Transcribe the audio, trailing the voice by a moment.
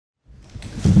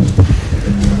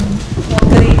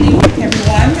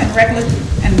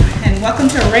and welcome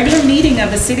to a regular meeting of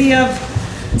the City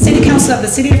Council of the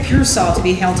City of Pearsall to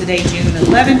be held today, June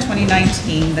 11,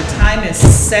 2019. The time is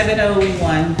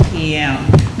 7:01 p.m.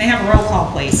 May I have a roll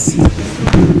call, please?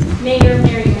 Mayor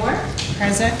Mary Moore.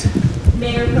 Present.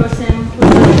 Mayor Pro Tem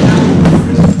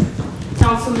Hernandez.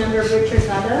 Councilmember Richard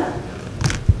Nada.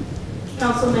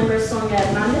 Councilmember Sonia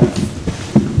Hernandez.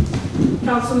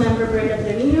 Councilmember Brenda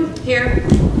Trevino. Here.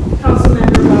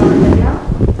 Councilmember Robert Legal.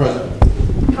 Present.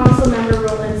 Councilmember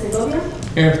Roland Segovia.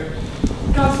 Here.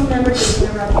 Councilmember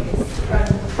Justina Rodriguez.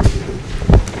 Present.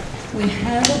 We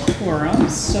have a quorum,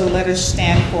 so let us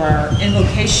stand for our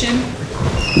invocation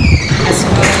as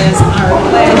well as our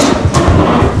pledge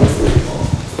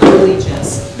of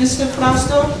allegiance. Mr.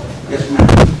 Fausto? Yes, ma'am.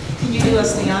 Can you do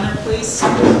us the honor, please?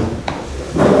 Heavenly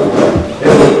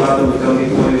Father, we come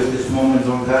before you at this moment,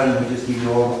 Lord God, and we just give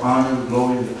you all the honor, the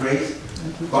glory, and the praise.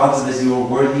 Father, that you are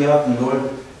worthy of, and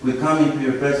Lord, we come into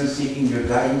your presence seeking your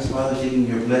guidance, Father, seeking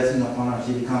your blessing upon our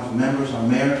city council members, our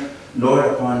mayor, Lord,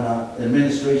 upon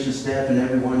administration staff and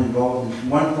everyone involved in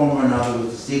one form or another with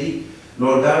the city.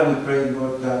 Lord God, we pray,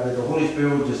 Lord God, that the Holy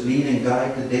Spirit will just lead and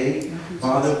guide today,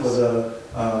 Father, for the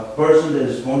person that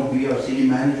is going to be our city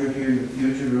manager here in the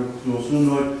future real soon,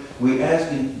 Lord. We ask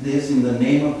this in the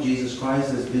name of Jesus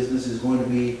Christ, as business is going to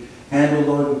be handled,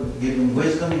 Lord. Give them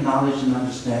wisdom, knowledge, and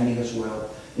understanding as well.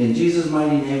 In Jesus'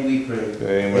 mighty name we pray.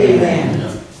 Amen.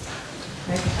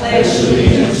 I pledge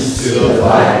Allegiance to the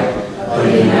flag of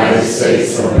the United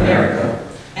States of America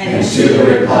and to the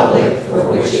republic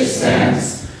for which it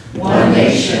stands, one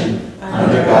nation,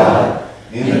 under God,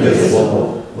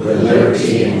 indivisible, with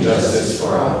liberty and justice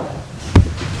for all.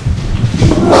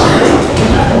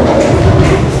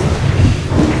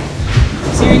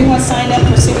 Is there anyone signed up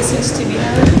for citizens to be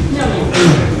heard? No, ma'am.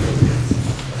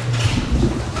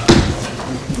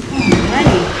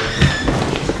 Alrighty.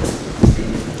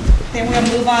 Then we'll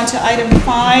move on to item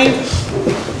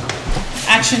 5,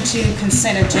 action to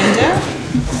consent agenda.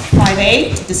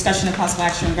 5A, discussion of possible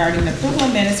action regarding the approval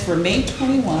of minutes for May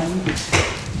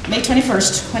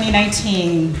 21st,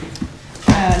 2019.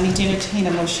 Need to entertain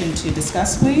a motion to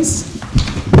discuss, please.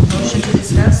 Motion to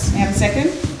discuss. May I have a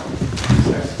second?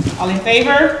 All in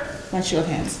favor? One show of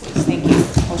hands, please. Thank you.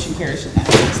 Motion carries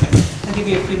unanimously. I'll give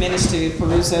you a few minutes to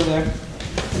peruse over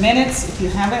the minutes if you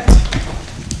have it.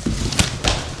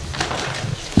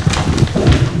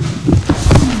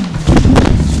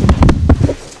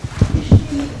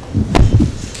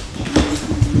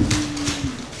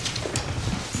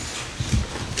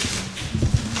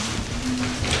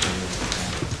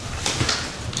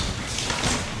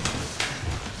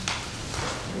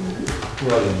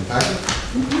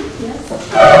 Yes.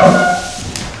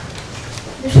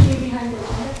 There should be behind the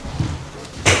agenda.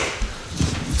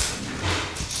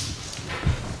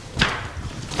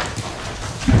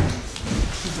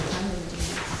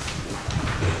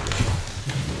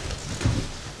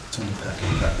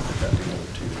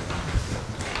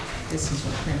 This is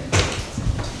what printed.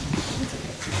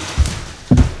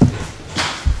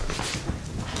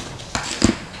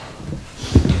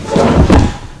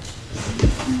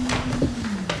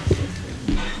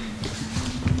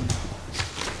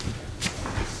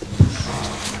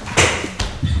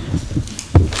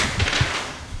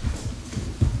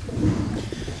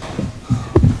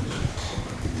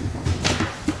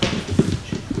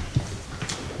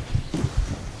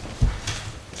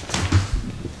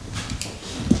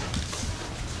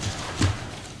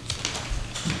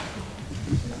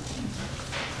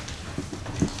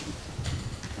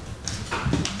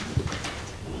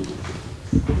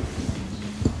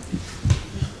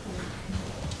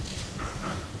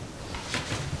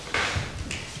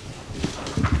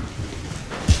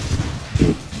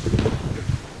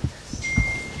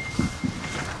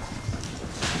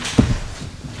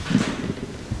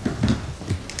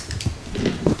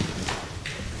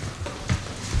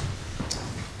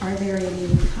 Are there any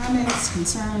comments,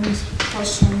 concerns,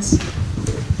 questions?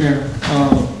 Mayor,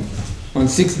 on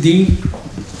 6D,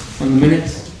 on the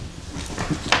minutes,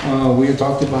 we had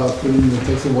talked about putting the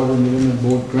Texas Water Development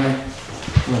Board grant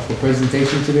for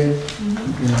presentation today. And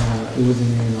it wasn't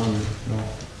even on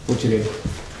for today.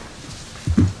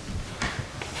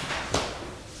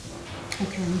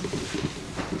 Okay.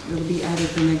 It'll be added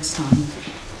the next time.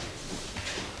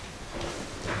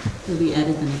 It'll be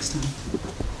added the next time.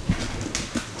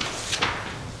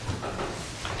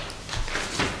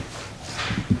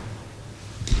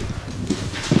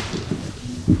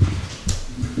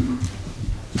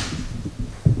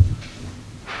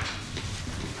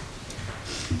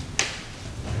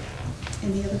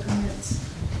 Any other comments?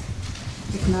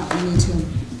 If not, we need to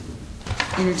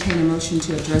entertain a motion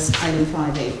to address item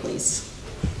 5A, please.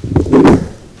 It's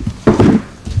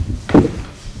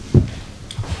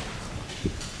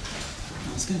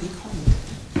gonna be cold.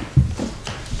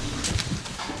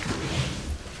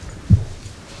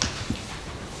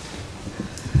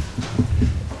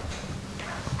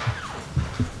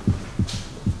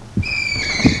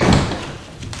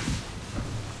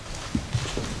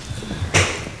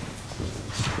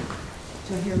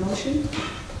 Do I hear a motion?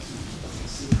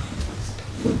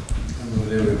 I move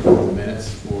that we approve the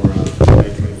minutes for July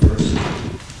 21st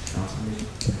council meeting.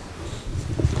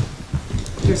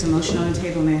 There's a motion on the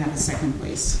table. May I have a second,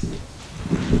 please?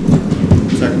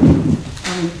 Second.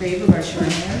 All in favor, by show of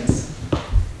hands.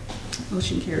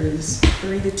 Motion carries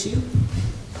 3-2.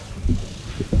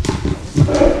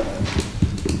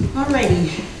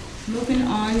 Alrighty, moving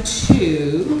on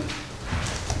to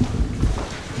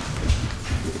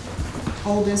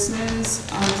old business.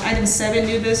 Item 7,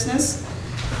 new business.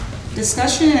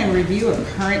 Discussion and review of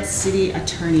current city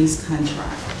attorney's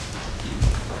contract.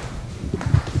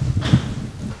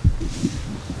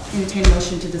 Entertain a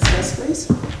motion to discuss, please.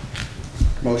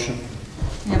 Motion.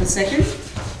 May I have a second?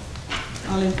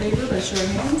 All in favor, by show of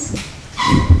hands.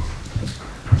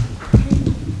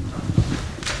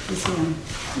 Ms. Young.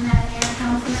 Madam Mayor,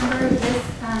 council member, this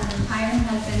item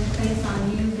has been placed on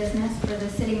new business for the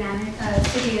city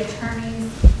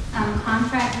attorney's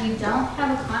contract. We don't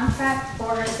have a contract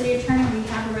for a city attorney. We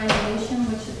have a resolution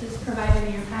which is provided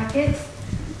in your packets.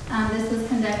 This was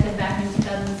conducted back in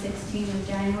 2016 in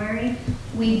January.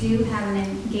 We do have an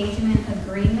engagement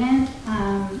agreement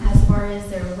as far as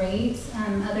their rates.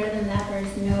 Other than that,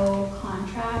 there's no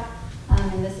contract.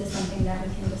 And this is something that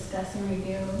we can discuss and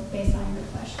review based on your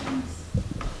questions.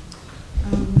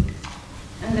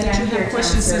 And then Did I'm you here have to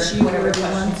questions answer since you whatever were the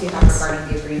one? questions you have regarding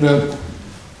the agreement.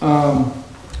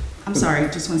 I'm sorry,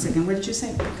 just 1 second. What did you say,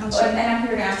 And Councilor? I'm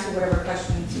here to answer whatever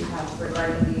questions you have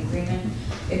regarding the agreement.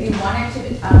 If you wanted to,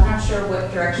 I'm not sure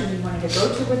what direction you wanted to go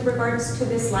to with regards to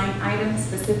this line item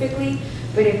specifically,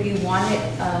 but if you wanted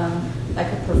like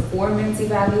a performance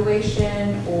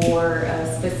evaluation or a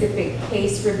specific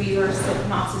case review or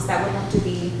synopsis, that would have to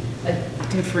be a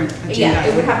Different agenda. yeah,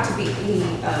 it would have to be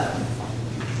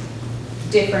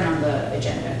different on the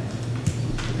agenda.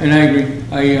 And I agree.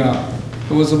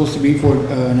 It was supposed to be for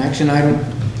an action item.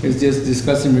 It's just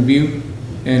discuss and review,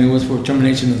 and it was for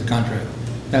termination of the contract.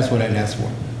 That's what I'd asked for.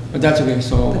 But that's okay,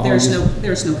 so. But there's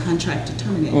no contract to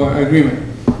terminate. Or agreement,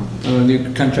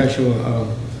 the contractual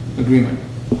agreement.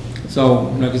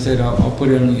 So, like I said, I'll put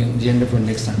it on the agenda for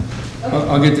next time.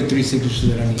 I'll get the 3 signatures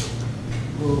that I need.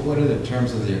 Well, what are the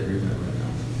terms of the agreement right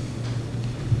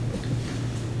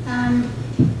now?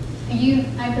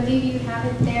 I believe you have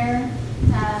it there.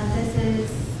 This is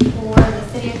for the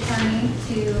city attorney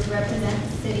to represent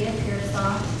the city of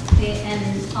Pearsall.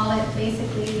 And all it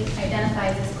basically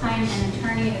identifies is client and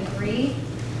attorney agree.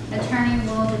 Attorney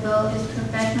will devote his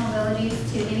professional abilities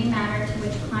to any matter to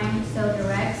which client so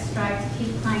directs, strive to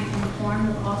keep client informed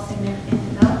of all significant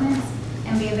developments,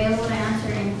 and be available to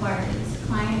answer inquiries.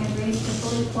 Client agrees to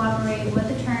fully cooperate with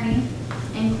attorney,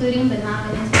 including but not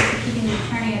limited to keeping the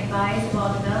attorney advised of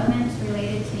all developments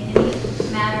related to any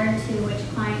matter to which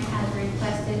client has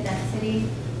requested that city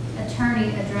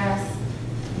attorney address.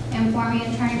 Informing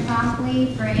attorney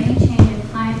promptly for any change in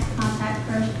client's contact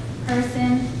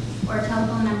person or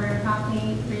telephone number,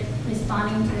 promptly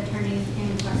responding to attorney's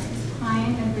inquiries.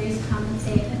 Client agrees to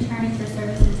compensate attorney for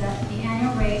services at the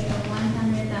annual rate of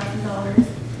 $100,000,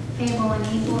 payable in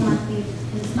equal monthly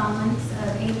installments of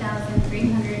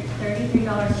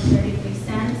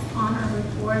 $8,333.33 on or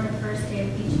before the first day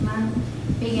of each month,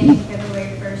 beginning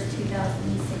February 1st,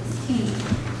 2016.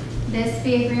 This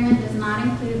fee agreement does not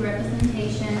include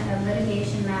representation of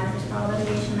litigation matters. For all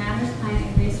litigation matters, client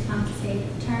agrees to compensate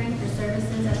attorney for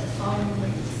services at the following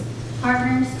rates.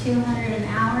 Partners, $200 an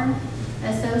hour.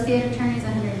 Associate attorneys,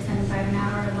 $175 an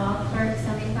hour. Law clerk,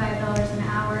 $75 an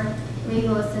hour.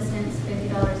 Legal assistants,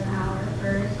 $50 an hour.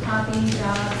 For copy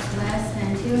jobs less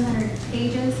than 200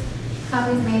 pages,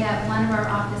 copies made at one of our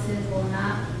offices will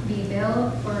not be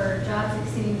billed. For jobs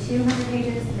exceeding 200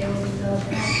 pages, they will be billed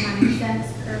at 90 cents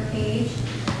per page.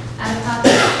 Out-of-copy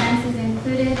expenses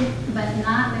included, but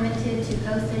not limited to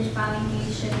postage, filing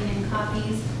fees, shipping, and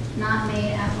copies not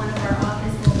made at one of our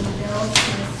offices will be billed to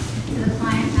the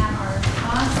client at our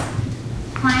cost.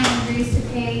 Client agrees to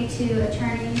pay to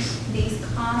attorneys these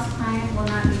costs. Client will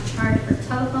not be charged for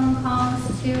telephone calls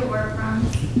to or from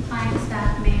client,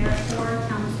 staff, mayor, or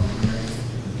council members.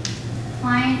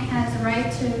 Client has the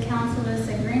right to cancel this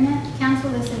agreement.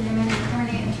 Cancel this agreement and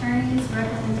terminate attorney's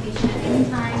representation at any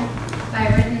time by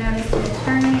written notice to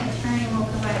attorney. Attorney will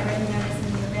provide written notice in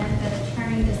the event that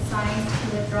attorney decides to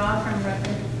withdraw from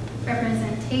representation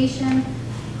representation.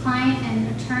 Client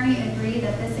and attorney agree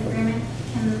that this agreement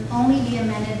can only be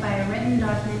amended by a written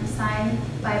document signed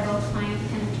by both client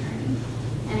and attorney.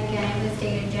 And again, it was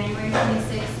dated January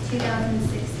 26,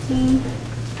 2016.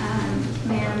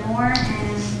 Mayor Moore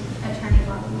and Attorney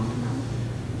Bob Molino.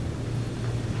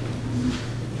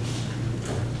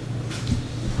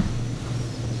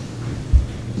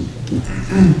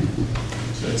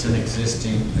 So it's an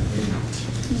existing agreement,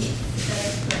 Yes, that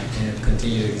is correct. and it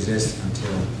continue to exist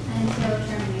until Until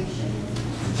termination.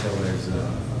 there's an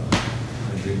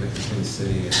agreement between the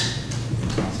city and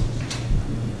council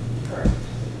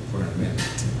for an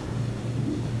amendment.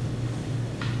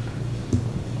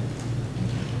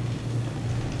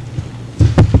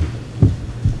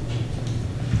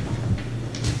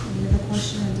 Any other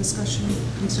question or discussion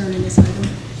concerning this item?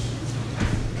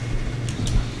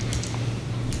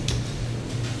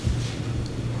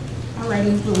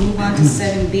 Alrighty, we'll move on to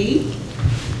 7B.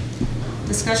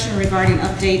 Discussion regarding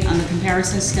update on the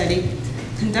comparison study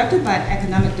conducted by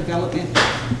Economic Development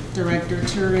Director,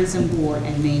 Tourism Board,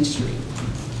 and Main Street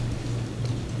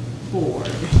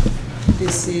Board.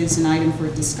 This is an item for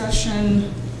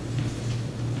discussion.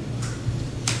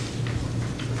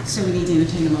 So we need to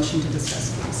entertain a motion to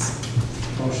discuss this.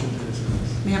 Motion to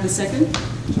discuss. May I have a second?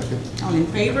 Second. All in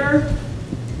favor?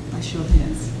 By show of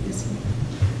hands. Yes,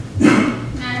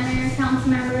 ma'am. Madam Mayor, council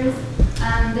members,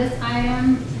 this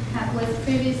item was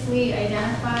previously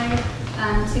identified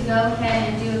to go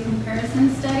ahead and do a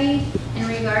comparison study in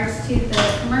regards to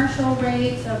the commercial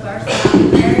rates of our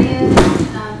surrounding areas.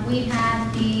 We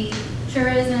had the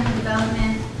Tourism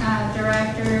Development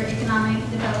Director, Economic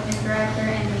Development Director,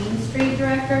 and Main Street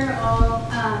Director all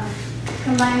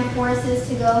combined forces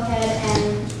to go ahead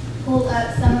and pull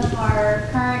up some of our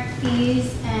current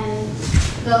fees and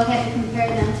go ahead and compare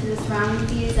them to the surrounding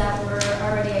fees that were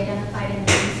already identified in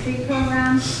the Main Street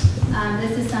program.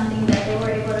 This is something that they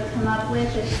were able to come up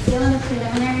with. It's still in the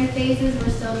preliminary phases. We're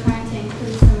still trying to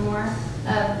include some more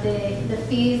of the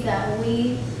fees that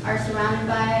we are surrounded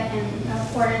by in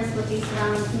accordance with these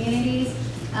surrounding communities.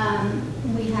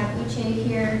 We have Uche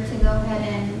here to go ahead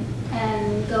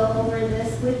and go over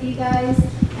this with you guys.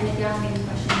 And if you have any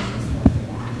questions, just feel free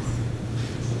to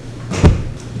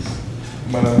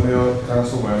ask. Madam Mayor,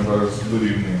 council members, good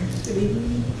evening. Good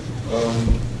evening.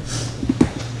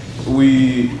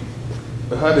 We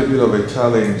had a bit of a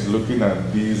challenge looking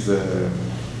at these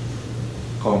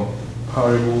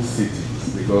comparable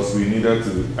cities because we needed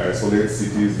to isolate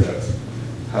cities that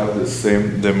have the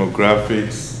same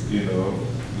demographics, you know,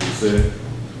 the same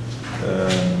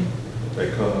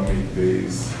economic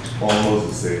base, almost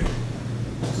the same,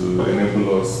 to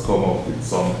enable us come up with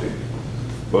something.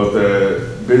 But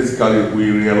basically,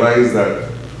 we realized that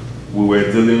we were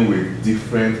dealing with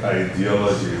different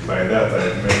ideologies. By that,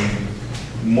 I mean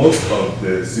most of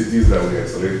the cities that we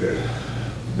isolated,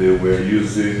 they were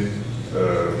using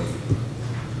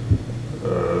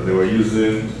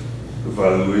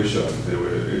valuation. They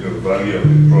were, you know, value of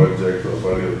the project or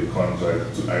value of the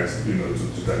contract to, you know, to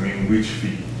determine which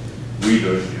fee. We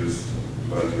don't use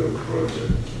value of the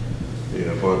project. You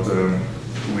know, but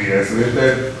we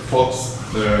isolated Fort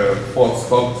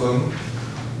Stockton,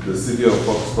 the city of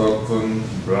Fort Stockton,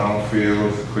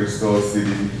 Brownfield, Crystal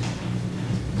City,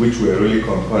 which were really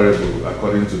comparable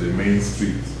according to the Main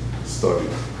Street study.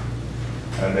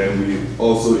 And then we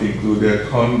also included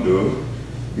Hondo.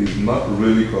 It's not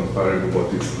really comparable,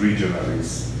 but it's regional,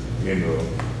 it's, you know,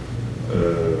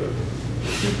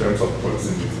 in terms of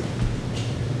proximity.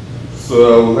 So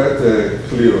I would let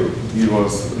Cleo give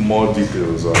us more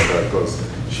details on that because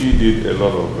she did a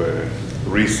lot of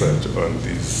research on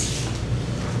these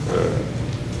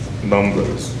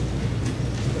numbers.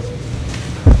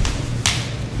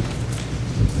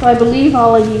 So I believe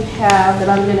all of you have that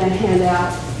I'm going to hand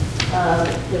out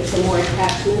with some more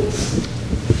attachments,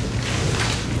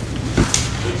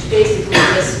 which basically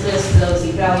just lists those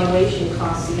evaluation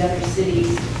costs the other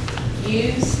cities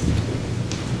use.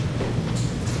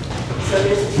 So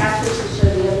there's attachments to show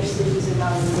the other cities'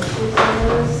 evaluations on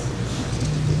those.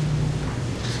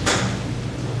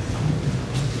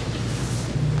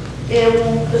 And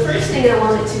the first thing I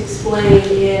wanted to explain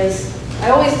is I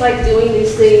always like doing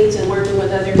these things and working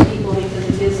with other people because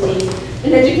it gives me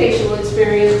an educational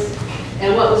experience.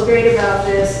 And what was great about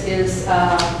this is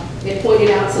it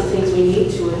pointed out some things we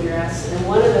need to address. And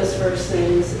one of those first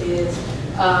things is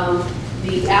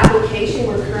the application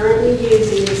we're currently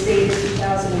using is dated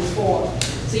 2004.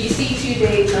 So you see two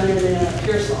dates under the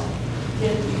Pearsall.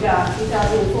 You've got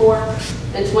 2004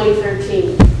 and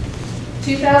 2013.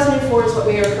 2004 is what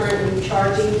we are currently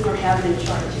charging or have been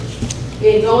charging.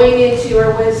 And going into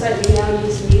our website, we now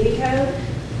use Code.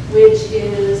 which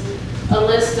is a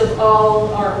list of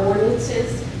all our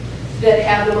ordinances that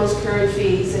have the most current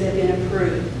fees that have been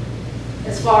approved,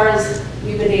 as far as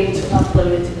we've been able to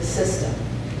upload into the system.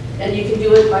 And you can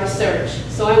do it by search.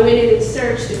 So I went in and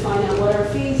searched to find out what our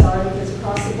fees are, because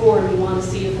across the board we want to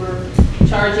see if we're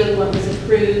charging what was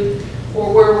approved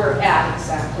or where we're at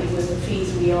exactly with the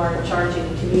fees we are charging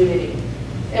the community.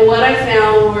 And what I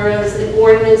found was an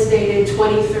ordinance dated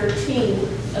 2013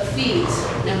 of fees.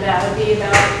 Now that would be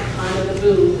about the time of the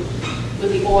boom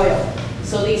with the oil.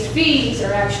 So these fees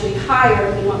are actually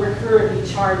higher than what we're currently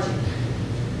charging.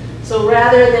 So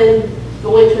rather than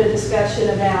go into a discussion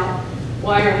about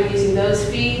why are we using those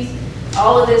fees,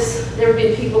 all of this, there have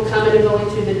been people coming and going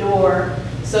through the door.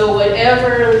 So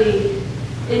whatever the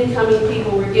incoming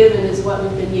people were given is what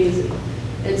we've been using.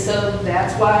 And so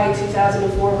that's why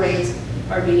 2004 rates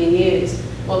are being used.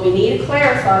 What we need to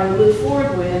clarify and move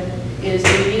forward with is,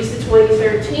 do we use the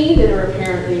 2013 that are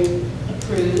apparently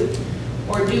approved,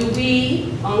 or do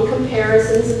we, on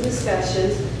comparisons and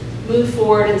discussions, move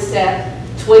forward and set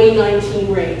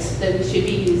 2019 rates that we should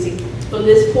be using from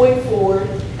this point forward,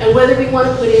 and whether we want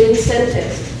to put in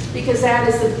incentives, because that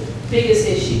is the biggest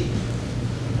issue.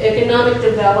 Economic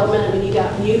development, when you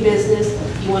got new business,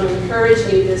 you want to encourage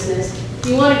new business,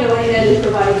 you want to go ahead and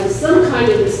provide them some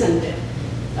kind of incentive,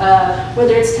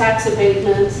 whether it's tax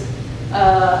abatements,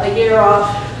 a year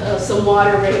off, some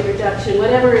water rate reduction,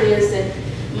 whatever it is that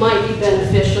might be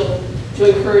beneficial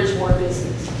to encourage more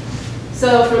business.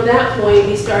 So from that point,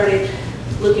 we started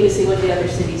looking to see what the other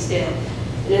cities did.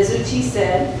 And as Uchi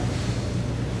said,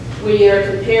 we are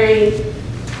comparing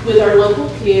with our local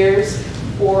peers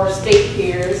or state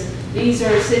peers. These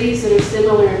are cities that are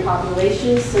similar in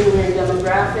population, similar in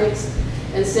demographics,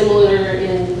 and similar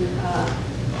in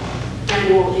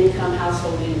annual income,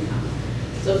 household income.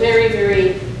 So very,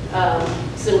 very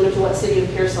similar to what city of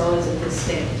Pearsall is in this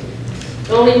state.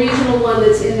 The only regional one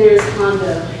that's in there is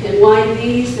Hondo. And why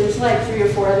these? There's like 3 or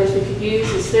 4 others we could use,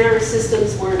 is their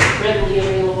systems weren't readily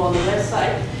available on the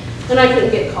website, and I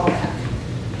couldn't get callback.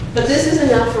 But this is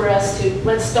enough for us to,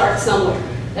 let's start somewhere.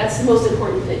 That's the most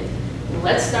important thing.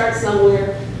 Let's start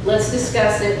somewhere, let's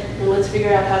discuss it, and let's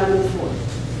figure out how to move forward.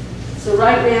 So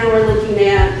right now we're looking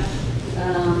at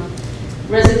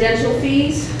residential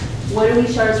fees. What do we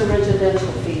charge for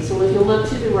residential fees? So if you look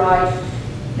to the right,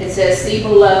 it says see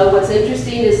below. What's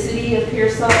interesting is City of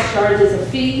Pearsall charges a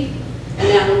fee,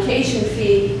 an application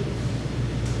fee,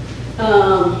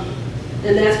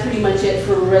 and that's pretty much it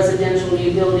for residential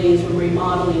new buildings, for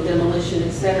remodeling, demolition,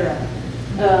 etc.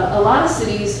 A lot of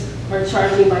cities are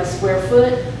charging by square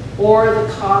foot or the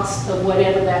cost of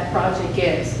whatever that project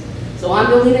is. So I'm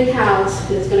building a house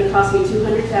and it's going to cost me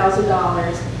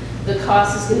 $200,000. The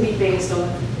cost is going to be based on,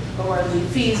 or the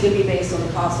fee is going to be based on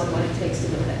the cost of what it takes to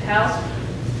build that house.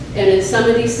 And in some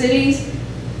of these cities,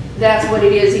 that's what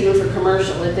it is even for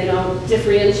commercial. If they don't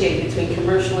differentiate between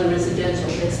commercial and residential,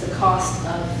 it's the cost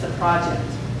of the project.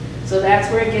 So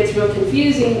that's where it gets real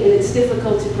confusing, and it's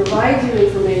difficult to provide you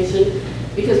information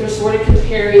because we're sort of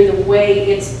comparing the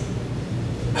way it's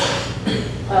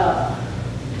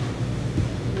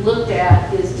looked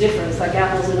at is different. It's like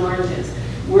apples and oranges.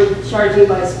 We're charging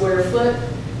by square foot.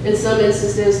 In some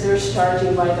instances, they're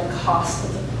charging by the cost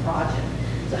of the project.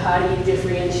 So how do you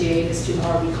differentiate as to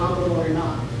are we comparable or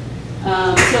not?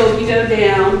 So if you go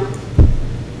down,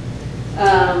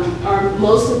 our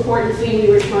most important thing we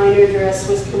were trying to address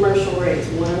was commercial rates.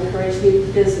 We want to encourage new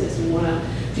business. We want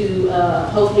to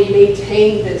hopefully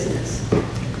maintain business.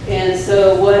 And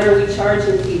so what are we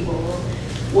charging people?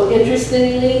 Well,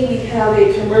 interestingly, we have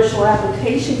a commercial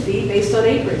application fee based on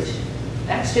acreage.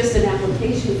 That's just an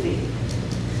application fee.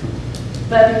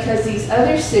 But because these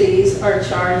other cities are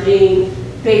charging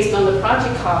based on the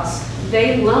project costs,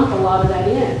 they lump a lot of that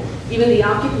in. Even the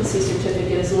occupancy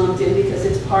certificate is lumped in because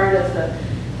it's part of the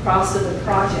cost of the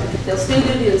project. They'll still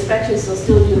do the inspections, they'll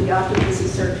still do the occupancy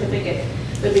certificate,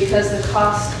 but because the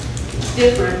cost is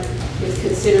different, it's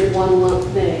considered one lump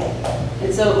thing.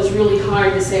 And so it was really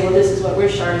hard to say, well, this is what we're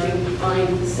charging, we find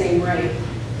the same rate,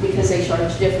 because they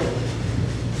charge differently.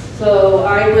 So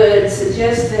I would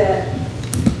suggest that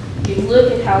you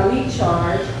look at how we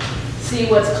charge, see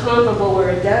what's comparable where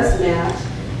it does match.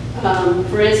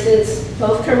 For instance,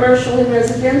 both commercial and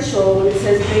residential, when it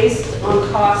says based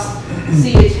on cost,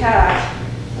 see attached,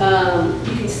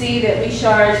 you can see that we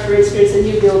charge, for instance, a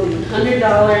new building, $100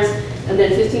 and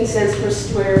then 15 cents per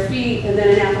square feet and then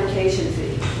an application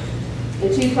fee.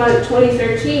 In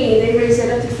 2013, they raised it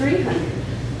up to $300.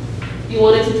 If you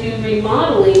wanted to do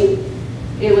remodeling,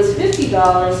 it was $50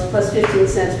 plus 15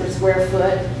 cents per square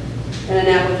foot and an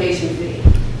application fee.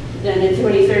 Then in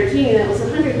 2013, that was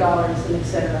 $100 and et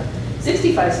cetera.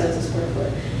 65 cents a square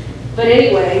foot. But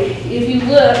anyway, if you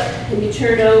look and you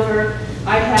turn over,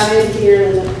 I have in here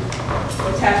in the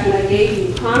attachment I gave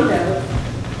you, Hondo,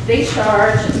 they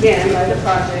charge, again, by the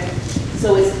project,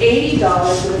 so it's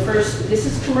 $80 for the first, this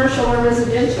is commercial or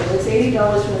residential, it's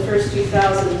 $80 for the first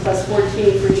 2,000 plus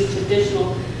 14 for each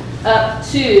additional, up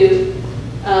to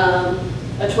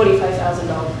a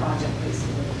 $25,000 project,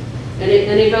 basically.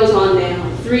 And it goes on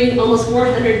down. Almost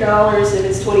 $400 if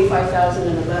it's 25,000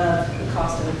 and above, the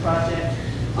cost of the project,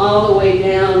 all the way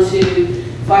down to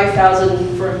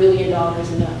 5,000 for $1 million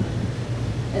and up.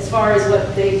 As far as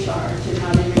what they charge and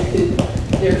how they recoup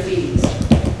their fees.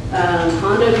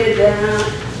 Hondo did that.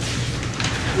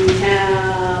 We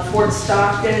have Fort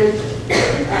Stockton.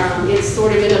 It's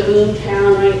sort of in a boom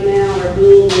town right now, or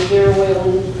boom with their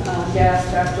oil and gas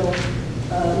fractal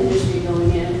industry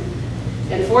going in.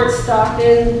 And Fort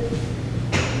Stockton,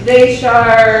 they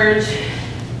charge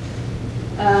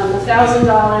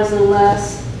 $1,000 and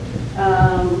less.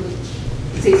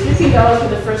 It's $50 for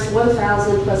the first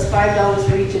 1,000 plus $5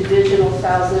 for each additional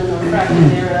 1,000 or fraction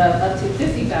thereof, up to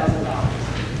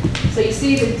 $50,000. So you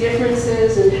see the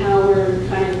differences in how we're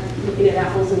kind of looking at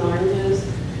apples and oranges.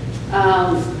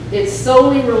 It's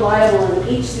solely reliable in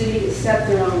each city to set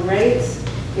their own rates.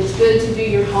 It's good to do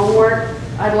your homework.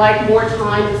 I'd like more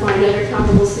time to find other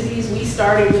comparable cities. We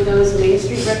started with those Main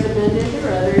Street recommended.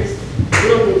 There are others. We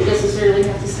don't necessarily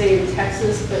have to stay in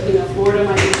Texas, but Florida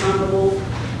might be comparable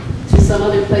to some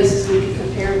other places we could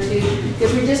compare to,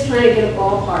 because we're just trying to get a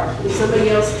ballpark. If somebody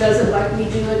else does it like we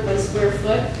do it by square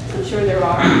foot, I'm sure there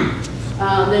are,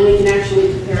 then we can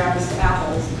actually compare apples to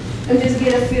apples. And just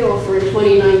get a feel for in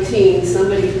 2019,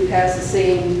 somebody who has the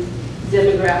same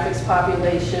demographics,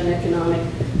 population, economic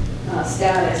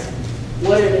status,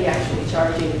 what are they actually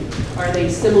charging? Are they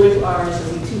similar to ours?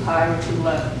 Are we too high or too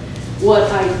low?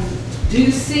 What I do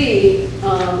see,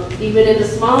 even in the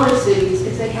smaller cities,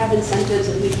 is they have incentives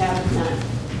that we haven't done.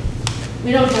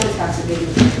 We don't have a tax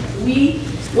abatement.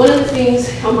 One of the things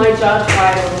on my job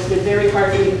title that's been very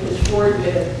hard for me to push forward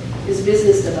with is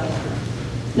business development.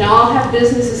 Now I'll have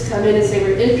businesses come in and say,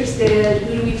 we're interested,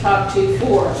 who do we talk to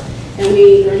for? And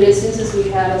in instances, we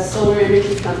had a solar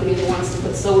energy company that wants to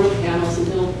put solar panels and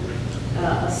build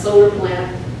a solar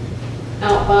plant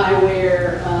out by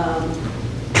where,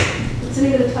 what's the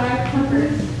name of the tire company?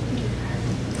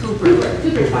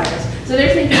 Cooper Tires. So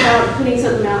they're thinking about putting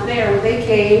something out there. Where they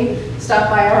came, stopped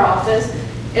by our office,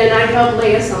 and I helped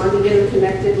liaison to get them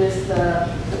connected with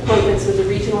appointments with the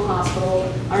regional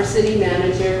hospital, our city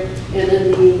manager, and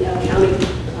then the county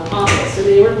office. And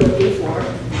they were looking for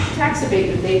tax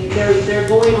abatement. They're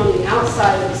going on the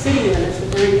outside of the city limits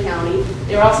with Marin County.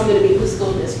 They're also going to be in the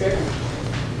school district.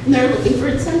 And they're looking for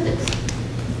incentives.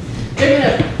 They're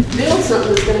going to build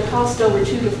something that's going to cost over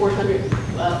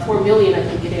 $4 million, I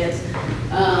think it is.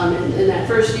 And in that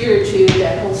first year or two,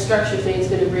 that whole structure thing is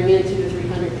going to bring in 200 to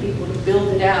 300 people to build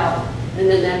it out, and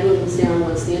then that dwindles down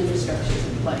once the infrastructure is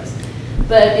in place.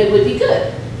 But it would be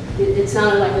good. It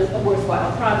sounded like a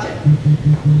worthwhile project.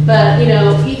 But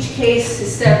each case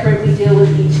is separate. We deal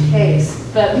with each case.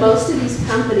 But most of these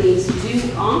companies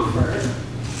do offer,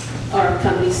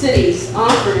 or cities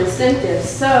offer incentives.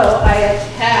 So I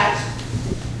attached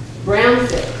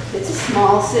Brownfield. It's a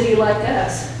small city like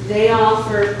us. They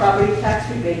offer property tax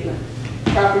abatement,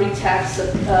 property tax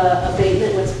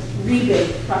abatement with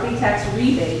rebate, property tax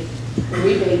rebate,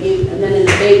 and then an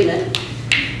abatement,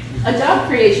 a job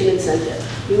creation incentive.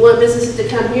 You want businesses to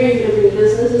come here, you're going to bring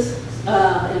businesses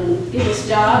and give us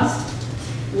jobs.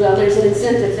 Well, there's an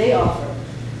incentive they offer.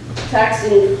 Tax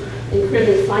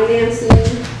increment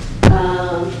financing,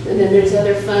 and then there's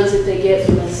other funds that they get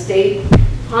from the state.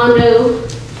 Hondo,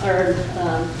 or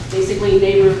basically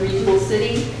neighbor regional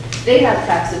city, they have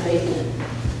tax abatement.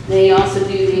 They also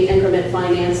do the increment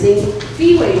financing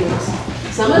fee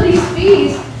waivers. Some of these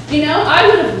fees, I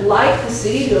would have liked the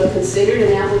city to have considered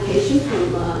an application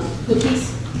from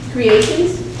Cookies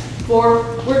Creations for,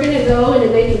 we're going to go in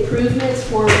and make improvements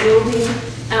for building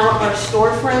out our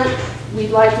storefront.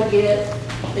 We'd like to get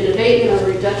an abatement or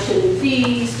reduction in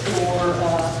fees or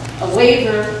a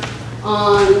waiver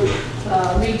on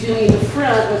redoing the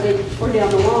front, where they tore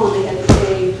down the wall and they had to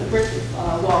pay a brick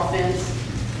wall fence,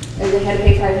 and they had to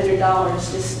pay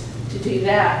 $500 just to do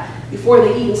that before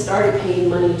they even started paying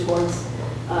money towards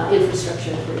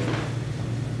infrastructure improvement.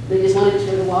 They just wanted to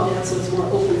tear the wall down so it's more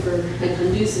open for and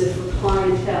conducive for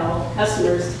clientele,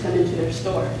 customers to come into their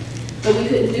store. But we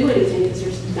couldn't do anything because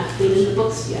there's nothing in the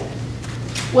books yet.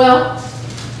 Well,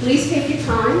 please take your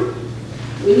time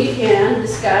when you can,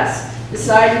 discuss,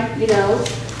 decide,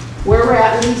 where we're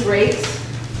at with these rates.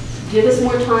 Give us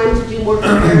more time to do more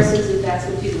comparisons if that's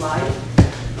what you'd like.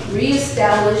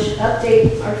 reestablish,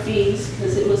 update our fees,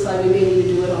 because it looks like we may need to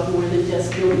do it on more than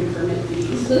just building permit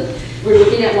fees. We're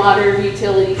looking at water,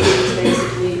 utility fees,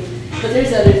 basically. But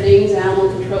there's other things, animal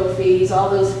control fees, all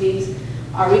those fees.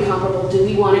 Are we comparable? Do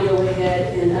we want to go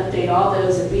ahead and update all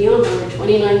those and be on number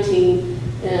 2019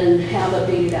 and have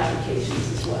updated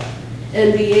applications as well?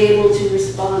 And be able to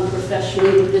respond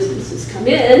professionally when businesses come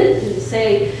in and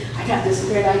say, I got this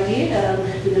great idea,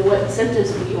 what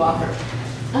incentives would you offer?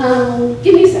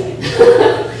 Give me a second.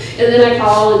 And then I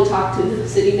call and talk to the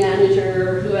city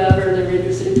manager or whoever they're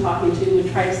interested in talking to and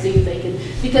try to see if they can,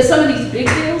 because some of these big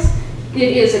deals,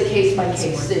 it is a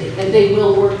case-by-case thing, and they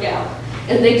will work out.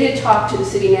 And they did talk to the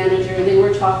city manager, and they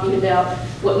were talking about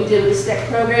what we did with the STEC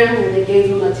program, where they gave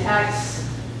them a tax,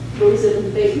 what was it,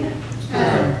 abatement?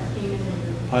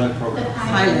 Pilot The program.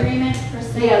 pilot agreement for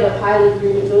sale. Yeah, the pilot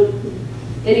agreement.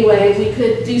 Anyway, we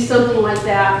could do something like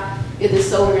that if the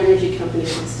solar energy company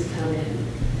wants to come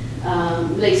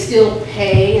in. They still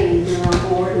pay and they're on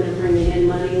board and they're bringing in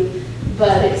money,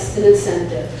 but it's an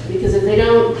incentive, because if they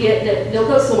don't get that, they'll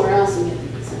go somewhere else and get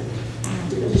the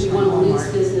incentive. We want to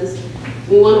lose business.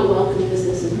 We want to welcome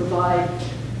business and provide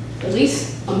at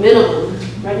least a minimum.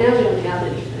 Right now, we don't have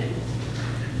anything.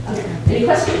 Any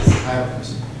questions? I have a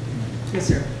question. Yes,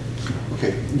 sir.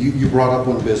 Okay, you brought up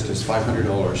one business,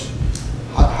 $500.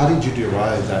 How did you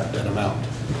derive that amount?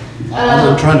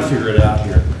 I'm trying to figure it out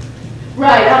here.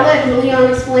 Right, I'll let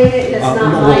Julian explain it. That's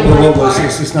not my part.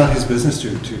 It's not his business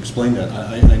to explain that.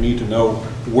 I need to know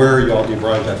where y'all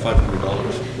derived that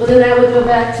 $500. Well, then that would go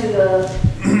back to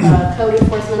the code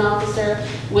enforcement officer.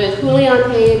 With Julian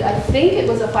paid, I think it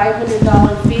was a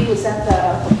 $500 fee. Was that the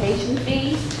application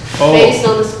fee? Oh. Based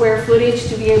on the square footage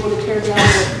to be able to tear down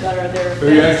their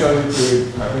We fence. actually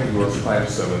paid, I think it was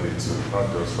 572,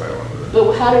 not just 500.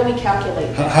 But how did we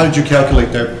calculate that? How did you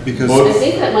calculate that? Because I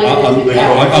think that might have been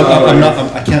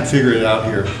I can't figure it out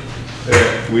here.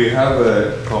 We have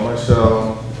a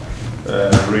commercial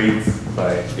rate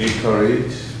by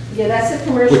acreage. Yeah, that's a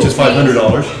commercial. Which is fee.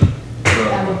 $500.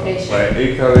 Application. By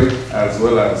acreage as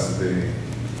well as the,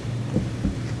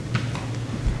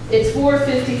 It's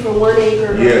 $450 for 1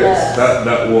 acre or yes, less.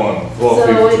 that one, So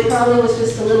 450. it probably was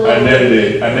just a little. And over-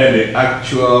 then the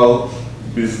actual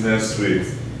business rate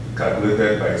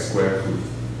calculated by square foot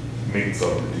makes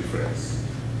up the difference.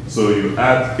 So you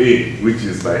add A, which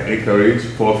is by acreage,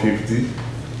 450.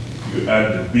 You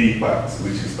add the B part,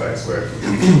 which is by square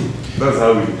foot. That's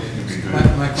how we do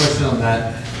it. My question on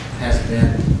that has been,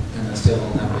 and I still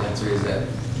don't have an answer, is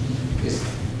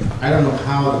I don't know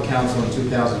how the council in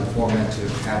 2004 meant to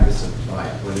have this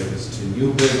applied, whether it's to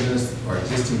new business or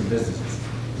existing businesses.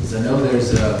 Because I know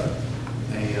there's a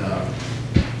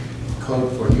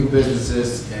code for new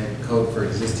businesses and code for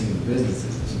existing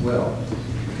businesses as well.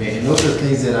 Okay, and those are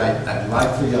things that I'd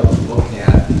like for y'all to look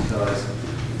at, because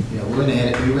we went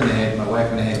ahead, my wife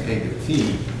went ahead and paid the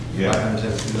fee, Yeah.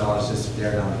 $572 just to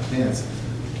tear down the fence.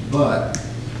 But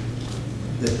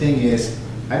the thing is,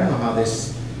 I don't know how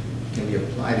this can be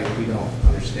applied if we don't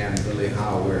understand really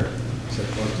how we're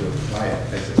supposed to apply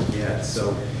it as of yet.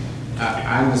 So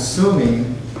I'm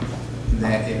assuming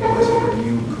that it was for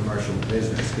new commercial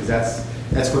business, because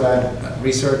that's what I've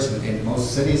researched in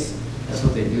most cities. That's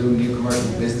what they do. New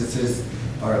commercial businesses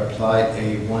are applied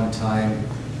a one-time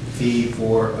fee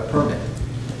for a permit.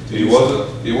 It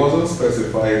wasn't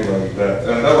specified like that,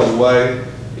 and that was why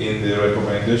in the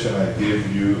recommendation I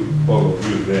gave you, all of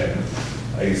you then,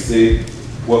 I said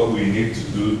what we need to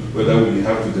do, whether we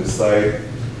have to decide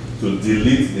to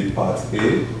delete the part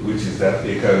A, which is that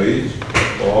acreage,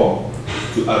 or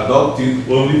to adopt it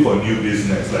only for new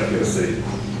business, like you're saying,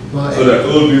 so that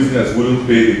old business wouldn't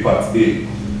pay the part A,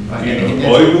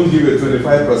 or even give a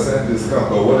 25%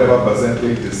 discount or whatever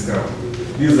percentage discount.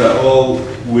 These are all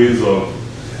ways of.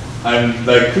 And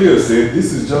like Cleo said,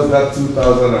 this is just that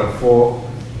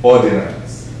 2004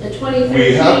 ordinance. The 2013.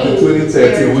 We have the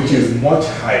 2013, which is much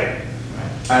higher.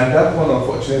 And that one,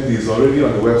 unfortunately, is already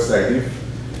on the website.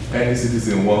 If any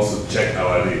citizen wants to check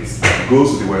our rates,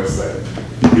 goes to the website,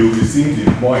 he will be seeing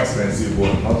the more expensive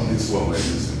one, not this one we're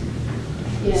using.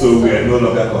 Yeah, So we are no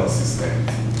longer consistent.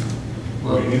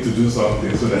 Well, We need to do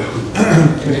something so that.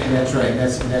 That's right.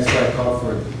 That's why I called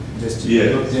for this to be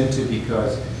Yes. looked into,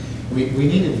 because we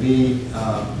need to be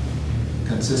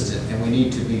consistent, and we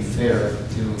need to be fair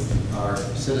to our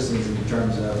citizens in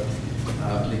terms of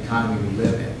the economy we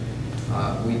live in.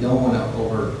 We don't want to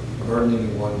overburden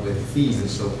anyone with fees and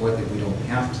so forth if we don't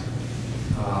have to.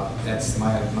 That's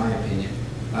my opinion.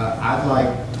 I'd like,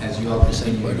 as you all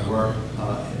continue to work,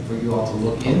 for you all to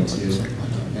look into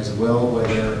as well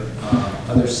whether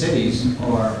other cities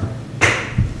are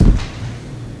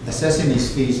assessing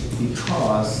these fees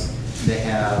because they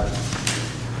had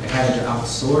to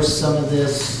outsource some of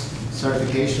this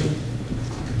certification,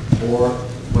 or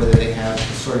whether they have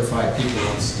certified people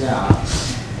on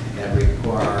staff that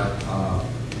require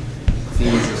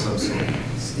fees of some sort.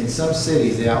 In some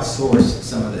cities, they outsource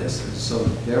some of this, so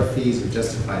their fees are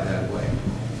justified that way.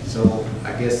 So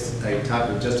I guess a type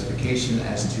of justification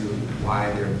as to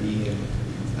why they're being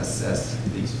assessed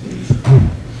these fees.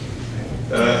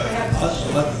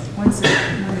 One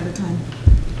second, one at a time.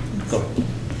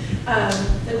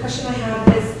 The question I have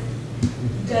is,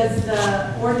 does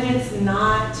the ordinance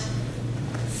not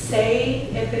say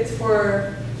if it's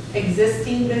for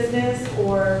existing business,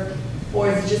 or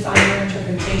is it just on your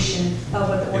interpretation of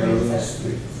what the ordinance says?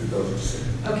 It doesn't say.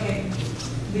 Okay.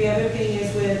 The other thing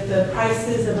is with the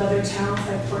prices of other towns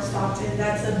like Fort Stockton,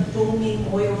 that's a booming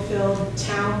oil-filled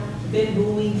town, been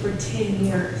booming for 10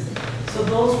 years. So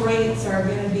those rates are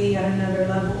gonna be at another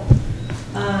level.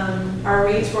 Our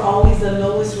rates were always the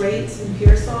lowest rates in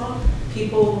Pearsall.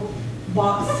 People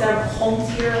bought several homes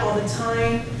here all the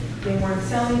time. They weren't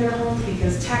selling their homes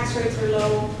because tax rates are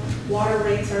low, water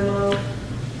rates are low.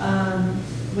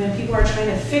 When people are trying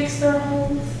to fix their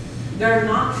homes, they're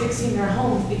not fixing their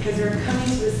homes because they're coming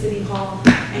to the city hall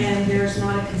and there's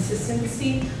not a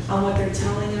consistency on what they're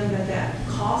telling them that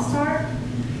costs are.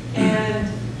 And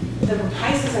the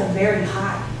prices are very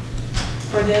high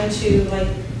for them to like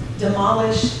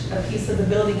demolish a piece of the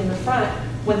building in the front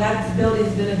when that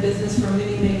building's been in business for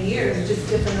many, many years, just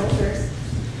different owners.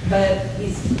 But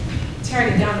he's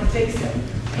tearing it down to fix it,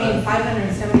 paying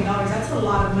 $570, that's a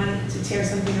lot of money to tear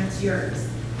something that's yours.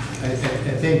 I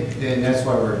think, and that's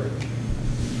why we're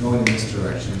going in this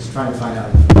direction, is trying to find out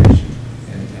information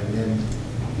and then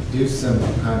do some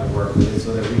kind of work with it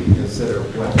so that we can consider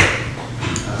what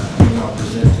we want to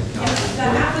present to council. The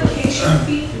application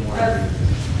fee of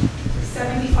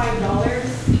 $75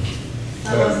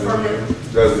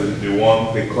 That's the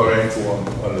one, the current one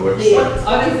on the website.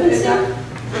 Occupancy? Is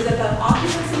that the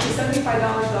occupancy, the $75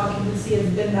 the occupancy has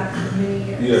been that for many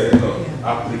years? Yeah, no,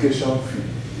 application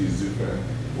fee is different.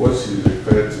 What she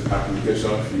referred to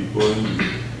application fee only.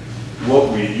 What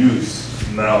we use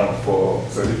now for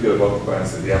certificate of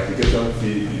occupancy, the application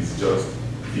fee is just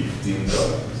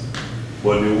 $15.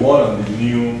 But the one on the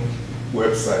new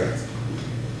website,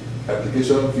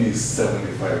 application fee is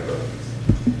 $75.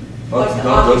 Like the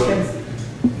not occupancy?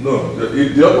 No,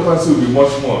 the occupancy will be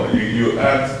much more. You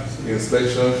add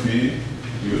inspection fee,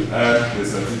 you add the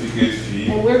certificate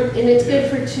fee. And it's good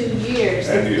for 2 years.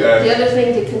 And you The add- other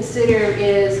thing to consider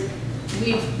is,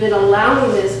 we've been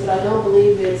allowing this, but I don't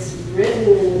believe it's written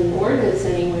in an ordinance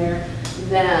anywhere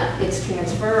that it's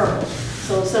transferable.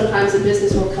 So sometimes a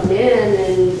business will come in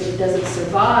and it doesn't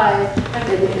survive,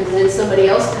 and then somebody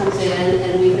else comes in,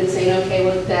 and we've been saying, okay,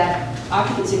 well, that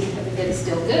occupancy certificate is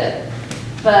still good.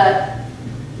 But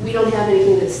we don't have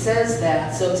anything that says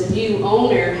that, so it's a new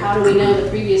owner. How do we know the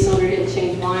previous owner didn't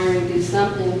change wiring, do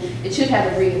something? It should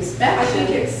have a reinspection. I think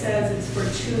it says it's for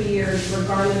 2 years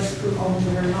regardless who owns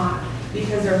it or not.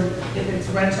 Because if it's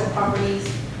rental properties,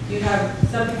 you have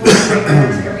some people that pay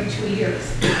rent every 2 years,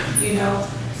 you know?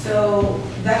 So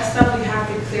that's stuff we have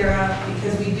to clear up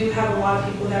because we do have a lot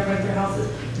of people that rent their houses.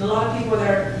 And a lot of people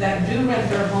that do rent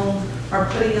their homes are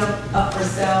putting up for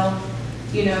sale,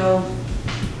 you know,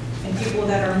 and people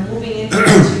that are moving into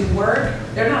to work,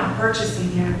 they're not purchasing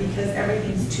here because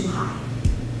everything's too high.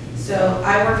 So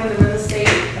I work in the real estate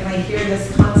and I hear this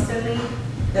constantly,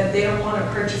 that they don't want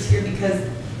to purchase here because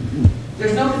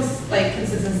there's no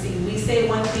consistency. We say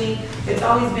one thing, it's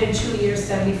always been 2 years,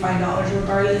 $75,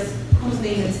 regardless whose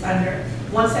name it's under.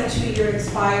 Once that 2 year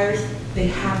expires, they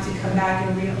have to come back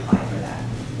and reapply for that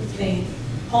thing.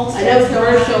 I know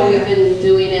commercial, we've been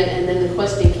doing it, and then the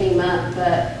question came up,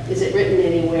 but is it written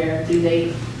anywhere? Do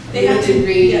they have to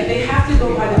read? Yeah, they have to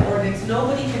go by the ordinance.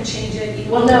 Nobody can change it. Even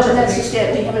Well, no, but that's just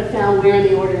it. We haven't found where in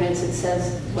the ordinance it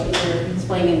says what you're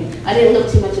explaining. I didn't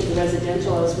look too much at the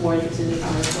residential, I was more interested in the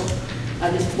commercial. I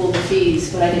just pulled the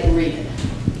fees, but I didn't read it.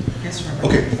 Yes, Robert.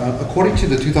 Okay, according to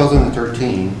the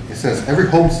 2013, it says every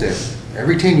homestead,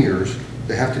 every 10 years,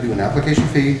 they have to do an application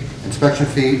fee, inspection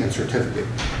fee, and certificate.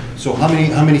 So how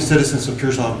many citizens of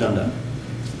Pearsall have done that?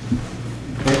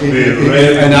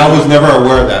 And I was never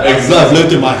aware of that. I've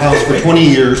lived in my house for 20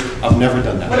 years, I've never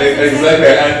done that.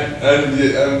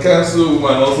 Exactly, and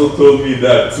councilwoman also told me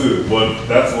that too, but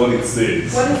that's what it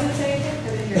says. What does it say again? I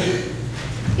didn't hear you.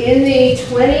 In the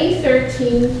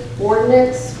 2013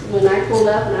 ordinance, when I pulled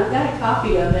up, and I've got a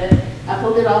copy of it, I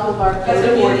pulled it off of our That's code what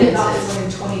of we ordinances. adopted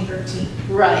in 2013.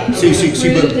 Right. It See, was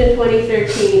but- approved in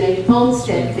 2013, a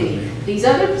homestead fee. These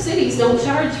other cities don't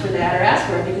charge for that or ask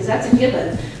for it because that's a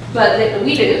given. But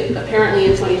we do, apparently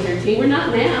in 2013, we're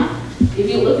not now. If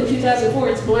you look at 2004,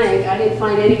 it's blank, I didn't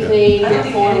find anything I don't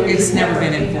think forward. It's never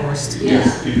been enforced. Yeah,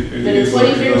 Yes, it but in is,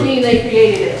 2013, they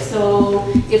created it. So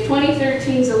if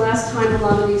 2013 is the last time a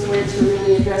lot of these rates were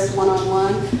really addressed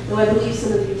one-on-one, though I believe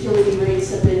some of the utility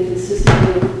rates have been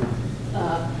consistently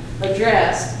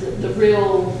addressed, the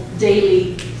real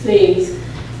daily things.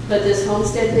 But this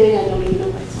homestead thing, I don't even know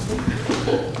why it's on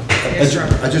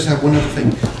there. I just have one other thing.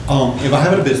 If I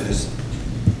have a business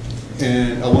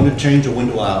and I want to change a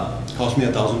window out, it costs me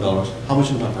 $1,000, how much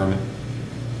is my permit?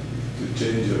 To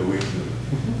change your window.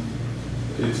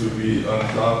 It will be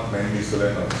unlocked and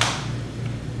miscellaneous.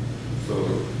 So,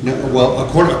 No, well,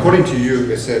 according to you,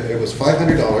 it said it was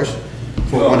 $500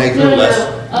 for No. 1 acre No, or no, less.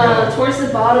 no. Towards the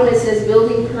bottom, it says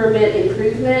building permit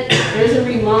improvement. There's a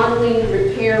remodeling,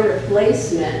 repair,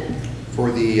 replacement. For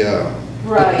the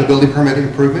Right. building permit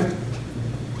improvement?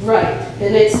 Right,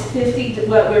 and it's 50,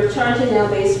 what we're charging now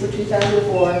based for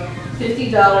 2004,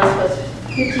 $50 plus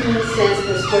 15 cents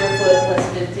per square foot plus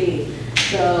 15.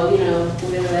 So, you know,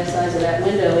 whatever that size of that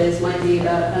window is, might be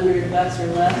about $100 or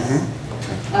less.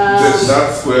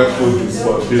 that square foot is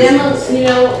for Demo, business. you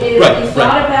know, if Right, we right.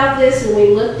 thought about this and we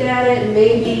looked at it,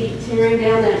 maybe tearing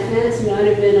down that fence might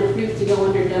have been approved to go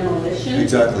under demolition.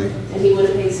 Exactly. And he would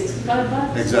have paid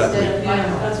 $65 Exactly. instead of Yeah,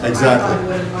 $5. that's what I Exactly. thought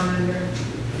would have gone under.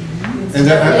 And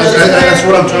that's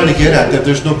what I'm trying to get at, that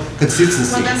there's no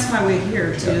consistency. Well, that's why we're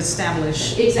here, to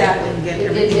establish. Exactly. And get It-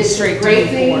 everything It's a straight to great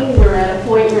move thing. forward. We're at a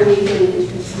point where we can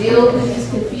deal with these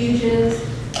confusions,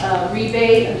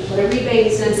 rebate, put a rebate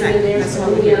incentive in there. That's So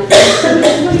what we we're don't-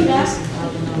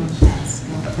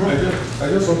 I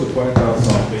just want to point out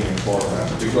something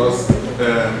important because the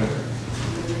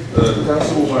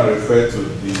councilwoman referred to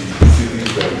the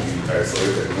cities that we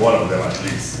isolated, one of them at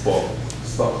least, for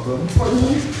Stockton,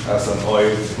 as an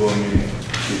oil booming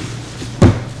city.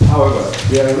 However,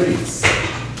 their rates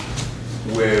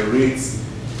were rates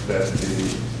that they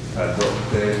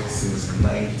adopted since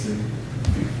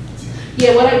 1950.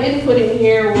 Yeah, what I didn't put in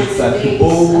here was It's the an dates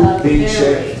old of their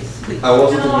ancient- rates. I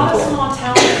wasn't In a lot of even born. small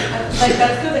towns, like,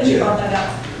 that's good that you brought that up.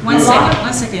 One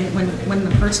second, when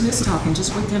the person is talking,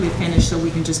 just wait till they finish so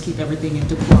we can just keep everything in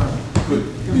decorum. But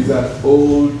it's an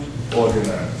old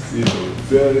ordinance, you know,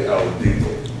 very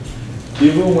outdated.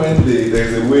 Even when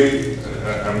there's a way,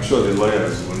 I'm sure the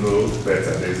lawyers will know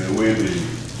better, there's a way they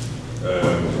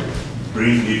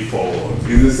bring it forward.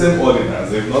 It's the same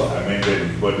ordinance, they've not amended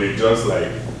it, but they just like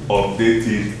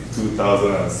updated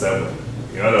 2007.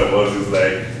 In other words, it's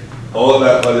like all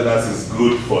that ordinance is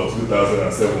good for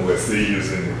 2007, we're still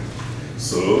using it.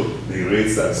 So the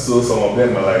rates are, so some of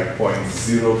them are like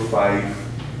 0.05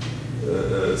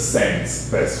 cents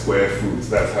per square foot.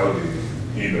 That's how they,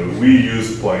 you know, we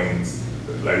use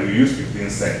we use 15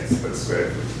 cents per square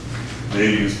foot.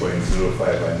 They use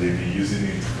 0.05 and they've been using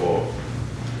it for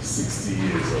 60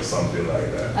 years or something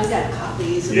like that. I've got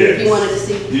copies if Yes. you wanted to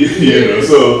see. You know,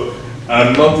 so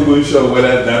I'm not even sure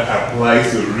whether that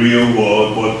applies to real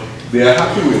world, but they are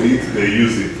happy with it, they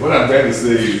use it. What I'm trying to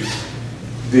say is,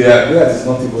 theirs is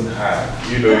not even high.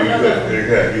 You know,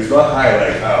 it's not high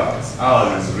like ours.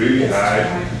 Ours is really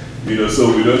high. You know,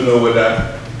 so we don't know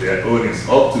whether their own is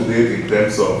up to date in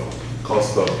terms of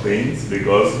cost of things,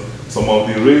 because some of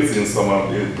the rates in some of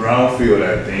the brownfield,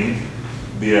 I think,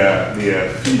 their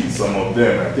fees, some of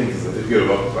them, I think it's a certificate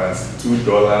of occupancy,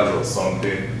 $2 or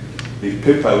something. The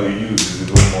paper we use is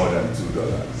even more than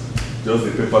 $2. Just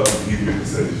the paper to give you the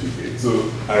certificate.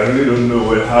 So I really don't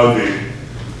know how they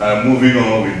are moving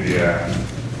on with their,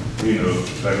 you know,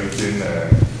 permitting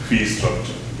fee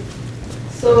structure.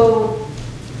 So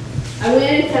I went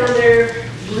and found their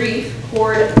brief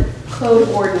code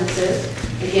ordinances.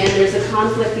 Again, there's a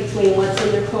conflict between what's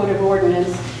in their code of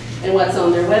ordinance and what's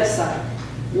on their website.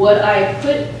 What I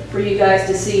put for you guys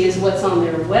to see is what's on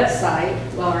their website,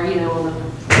 or, you know, on the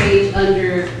page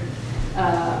under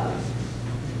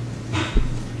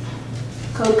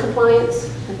code compliance.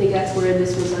 I think that's where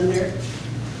this was under. Let's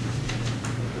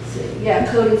see.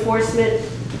 Yeah, code enforcement.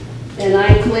 And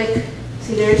I click,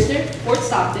 see there's Fort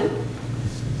Stockton.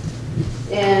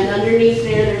 And underneath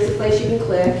there's a place you can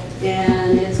click,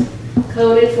 and it's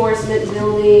code enforcement,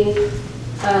 building,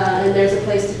 and there's a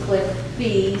place to click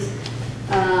fees.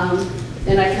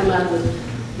 And I come up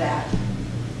with that.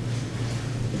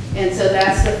 And so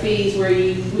that's the fees where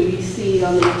you see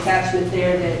on the attachment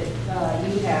there that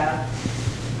you have.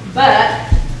 But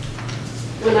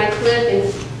when I click,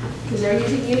 and because they're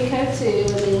using Unicode too, and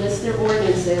they list their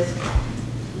ordinances,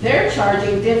 they're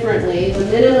charging differently. The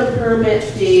minimum permit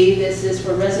fee, this is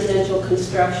for residential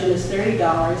construction, is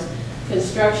 $30.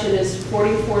 Construction is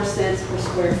 44 cents per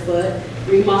square foot.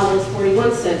 remodel is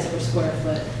 41 cents per square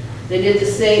foot. They did the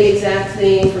same exact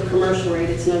thing for commercial rate,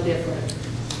 it's no different.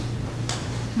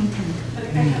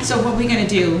 So what we're gonna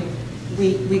do,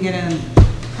 we're gonna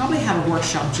probably have a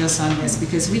workshop just on this,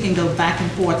 because we can go back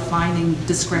and forth finding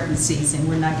discrepancies, and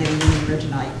we're not getting anywhere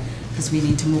tonight, because we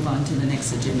need to move on to the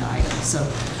next agenda item. So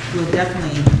we'll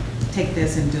definitely take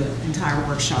this and do an entire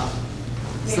workshop,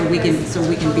 so we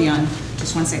can be on,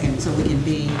 just one second, so we can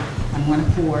be on one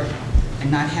accord and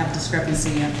not have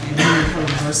discrepancy in the code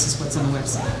versus what's on the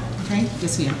website. Okay?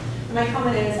 Yes, ma'am. My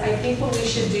comment is, I think what we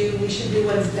should do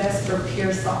what is best for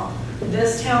Pearsall.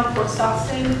 This town, Port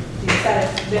Stockton, you said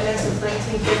it, been there since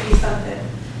 1950 something.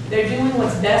 They're doing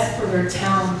what's best for their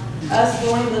town. Us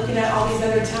going, looking at all these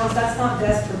other towns, that's not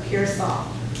best for Pearsall.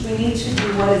 We need to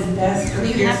do what is best for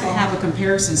Pearsall. You have to have a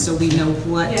comparison so we know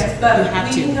what you Yes, but have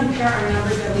we can to. compare our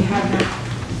numbers that we have now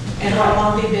and how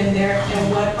long they've been there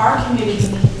and what our community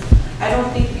needs. I don't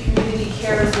think the community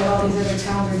cares what all these other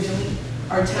towns are doing.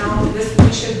 Our town, we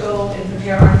should go and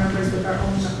compare our numbers with our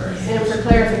own numbers. And for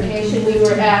clarification, we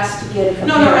were asked to get a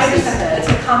No, I comparison understand, set. that's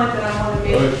a comment that I want to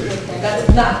make. Okay. That's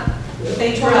not, if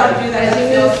they try to do that. As you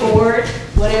move forward,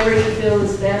 whatever you feel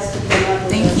is best to come up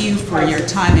with. Thank you for your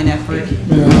time and effort.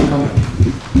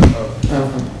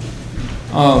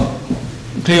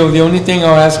 Cleo, the only thing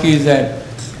I'll ask you is that,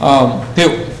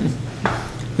 Cleo,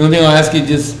 the only thing I'll ask you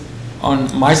just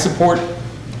on my support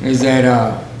is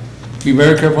that, be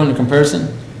very careful in the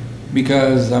comparison,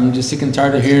 because I'm just sick and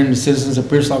tired of hearing the citizens of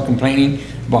Pearsall complaining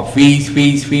about fees.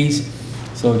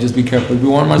 So just be careful. If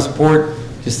you want my support,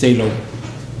 just stay low.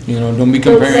 You know, don't be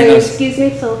comparing Don't say, us. excuse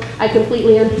me, so I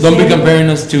completely understand. Don't be comparing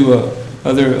us to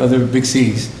other big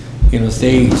cities. You know,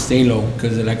 stay low,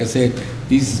 because like I said,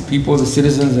 these people, the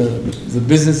citizens, the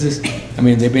businesses, I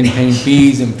mean, they've been paying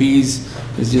fees, and fees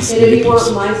is just And if you ridiculous.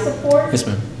 want my support, Yes,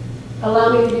 ma'am. allow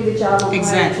me to do the job I'm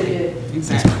hired to Exactly. do.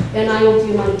 Exactly. And I will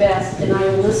do my best, and I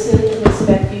will listen and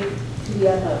respect you to the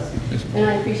utmost. And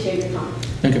I appreciate your time.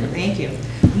 Thank you, ma'am. Thank you.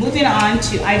 Moving on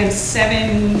to item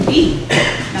 7C.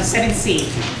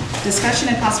 Discussion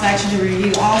and possible action to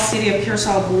review all City of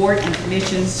Pearsall board and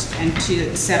commissions and to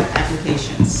accept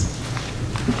applications.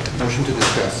 Motion to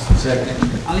discuss. Second.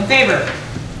 All in favor?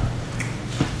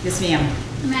 Yes, ma'am.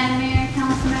 Madam Mayor,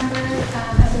 council members,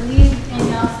 I believe in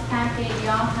y'all's packet,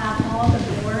 y'all have all the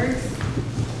boards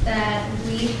that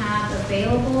we have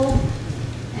available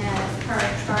as per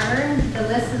our charter, the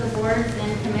list of the boards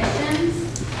and commissions.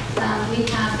 We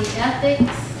have the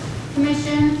Ethics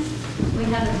Commission, we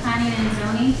have the Planning and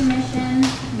Zoning Commission,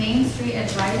 Main Street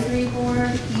Advisory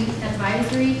Board, Youth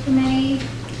Advisory Committee,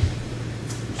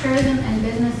 Tourism and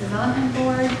Business Development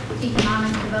Board,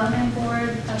 Economic Development Board,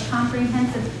 a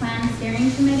Comprehensive Plan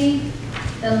Steering Committee,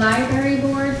 the Library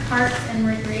Board, Parks and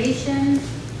Recreation.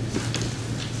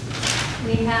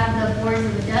 We have the Boards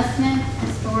of Adjustment,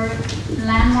 Historic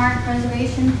Landmark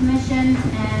Preservation Commission,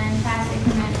 and Tax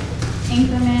Increment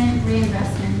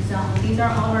Reinvestment Zone. These are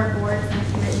all our boards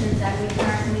and commissions that we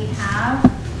currently have.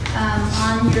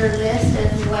 On your list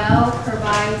as well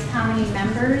provides how many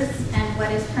members and what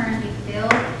is currently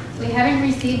filled. We haven't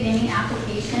received any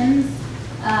applications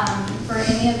for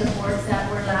any of the boards that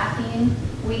we're lacking.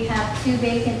 We have 2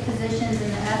 vacant positions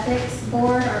in the Ethics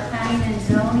Board. Our Planning and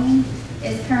Zoning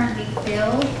is currently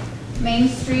filled. Main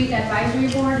Street Advisory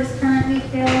Board is currently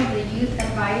filled. The Youth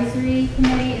Advisory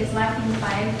Committee is lacking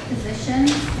 5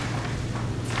 positions.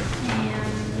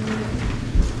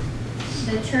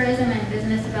 The Tourism and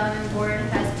Business Development Board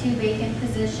has 2 vacant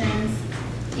positions.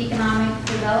 Economic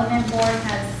Development Board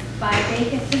has 5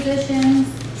 vacant positions.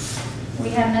 We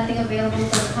have nothing available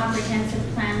for the Comprehensive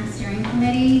Plan Steering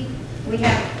Committee. We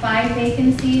have 5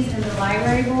 vacancies in the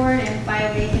Library Board and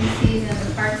 5 vacancies in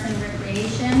the Parks and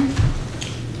Recreation.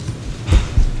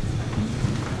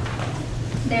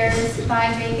 There's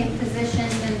 5 vacant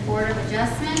positions in Board of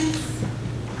Adjustments,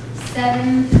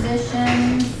 7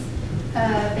 positions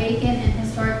vacant in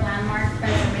Historic Landmark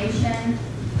Preservation,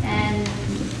 and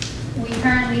we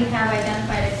currently have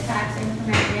identified a tax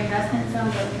increment reinvestment zone,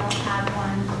 but we don't have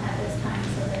one at this time,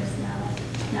 so there's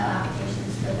no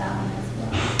applications for that one as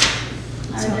well.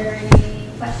 Are there any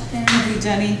questions? Have you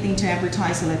done anything to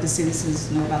advertise to let the citizens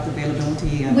know about the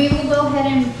availability of? We will go ahead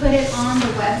and put it on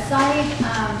the website.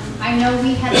 I know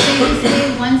we had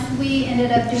previously, once we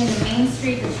ended up doing the Main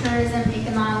Street, the Tourism,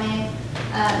 Economic,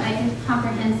 I think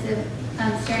Comprehensive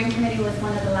Steering Committee was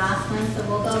one of the last ones, so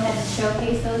we'll go ahead and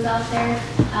showcase those out there,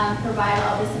 provide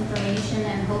all this information,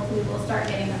 and hopefully we'll start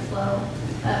getting a flow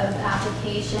of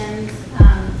applications.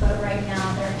 But right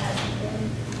now there hasn't been.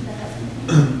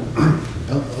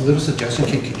 a little suggestion,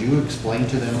 could you explain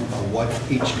to them what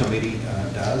each committee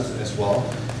does as well?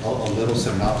 A little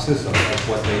synopsis of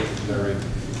what they're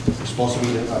supposed to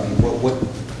be, I mean, what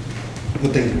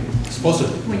they supposed to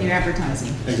do. When you're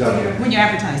advertising. Exactly. When you're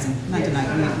advertising, not tonight.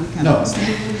 We kind No,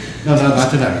 of- no, not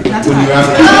tonight. Not When you tonight.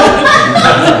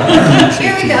 advertise.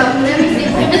 Here we go, let me see.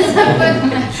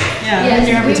 Yeah, when Yes,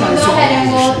 you're we will advertising. go ahead and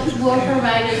we'll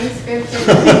provide a description.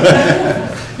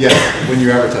 Yes, when you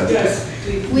advertise. Yes.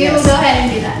 We will go ahead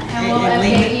and do that, and we'll And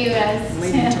update you as.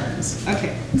 Layman terms,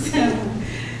 okay.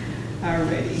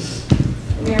 Alrighty,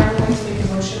 Mayor, I would like to make a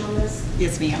motion on this.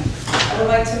 yes ma'am. I would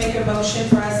like to make a motion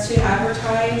for us to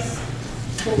advertise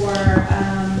for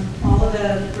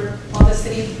all the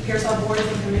city Pearsall boards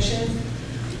and commissions.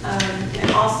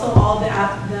 And also all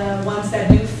the ones that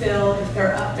do fill, if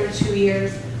they're up their 2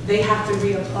 years, they have to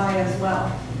reapply as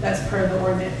well. That's per the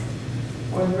ordinance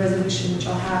or the resolution which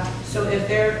I'll have. So if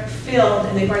they're filled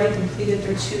and they've already completed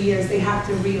their 2 years, they have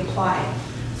to reapply.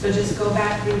 So just go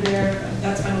back through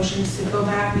that's my motion, is to go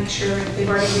back, make sure if they've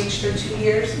already reached their 2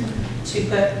 years,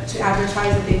 to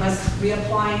advertise that they must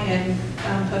reapply and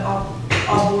put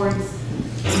all boards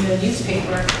in the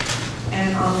newspaper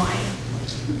and online.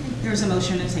 There's a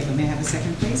motion on the table, may I have a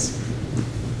second please?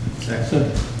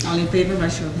 Second. All in favor, by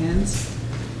show of hands.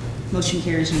 Motion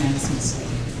carries unanimously.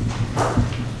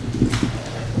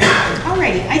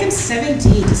 Alrighty, item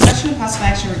 7D, discussion and possible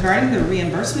action regarding the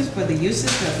reimbursement for the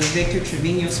usage of the Victor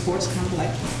Trevino Sports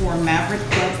Complex for Maverick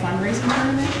Club fundraising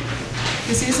tournament.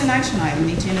 This is an action item.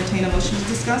 Need to entertain a motion to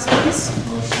discuss, please?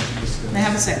 May I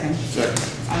have a second? Second.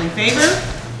 All in favor?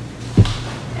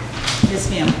 Yes,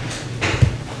 ma'am.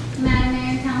 Madam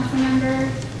Mayor, council member,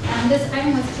 this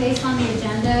item was placed on the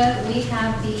agenda. We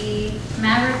have the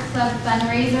Maverick Club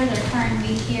fundraiser. They're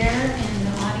currently here in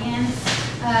the audience.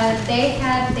 They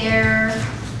had their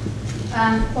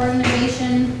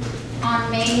organization on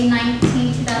May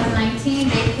 19, 2019.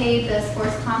 They paid the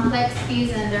sports complex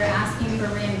fees and they're asking for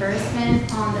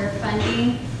reimbursement on their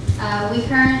funding. We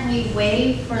currently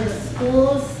waive for the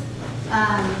schools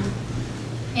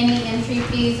any entry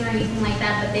fees or anything like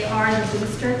that, but they are the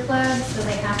booster club, so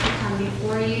they have to come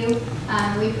before you.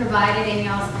 We provided in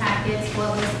y'all's packets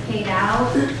what was paid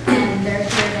out, and they're here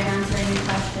to answer any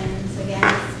questions. Again,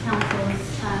 it's council's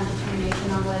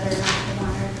determination on whether or not they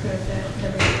want to approve the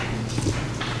refund.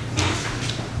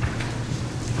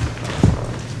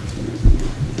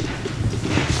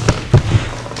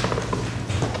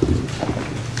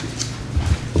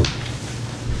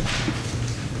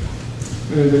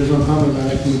 There's no comment, I'd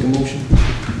like to make a motion.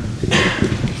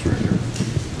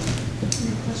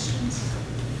 Any questions?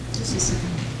 Just a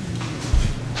second.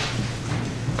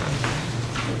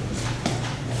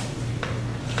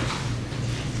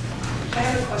 I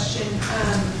have a question.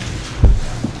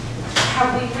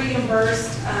 Have we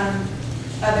reimbursed,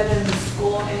 other than the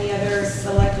school, any other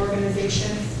select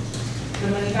organizations, the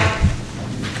money back?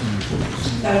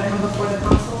 That have come before the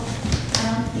council? I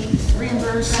don't think so.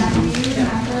 Reimbursed. Do you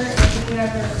remember if you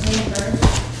ever reimbursed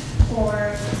for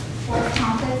sports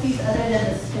complexes other than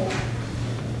the school?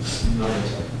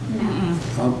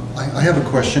 No. I have a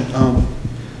question.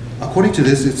 According to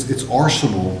this, it's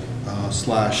Arsenal /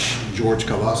 George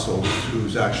Cavazos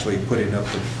who's actually putting up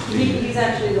the. He's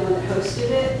actually the one that hosted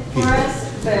it for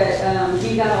us, but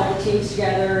he got all the teams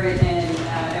together and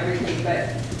everything,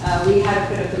 but we had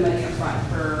to put up the money up front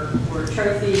for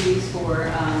trophies, for.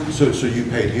 So you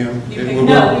paid him?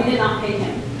 No, we did not pay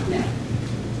him, no.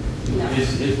 No.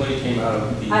 His money came out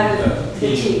of the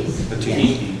teams. The Yes.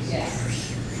 teams. Yes,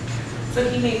 So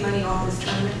he made money off this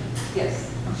tournament? yes.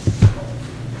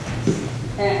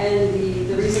 And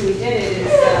the reason we did it is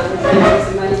we're trying to raise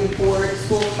some money before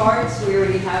school starts. We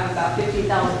already have about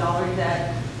 $50,000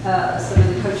 that some of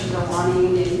the coaches are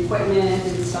wanting in equipment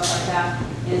and stuff like that.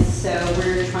 And so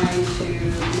we're trying to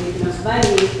make enough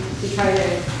money to try to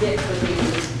get what they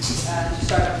need to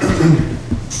start up.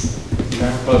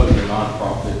 Maverick Club is a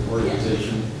nonprofit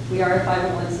organization. We are a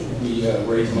 501c3. We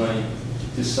raise money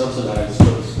to subsidize so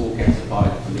the school can supply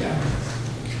for the athletes.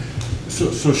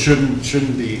 So shouldn't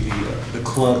the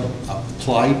club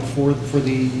apply for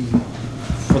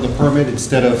the permit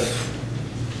instead of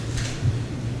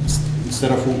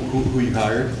who you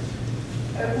hired?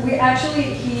 We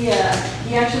actually, he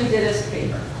actually did us a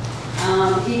favor.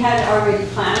 He had already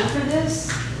planned for this,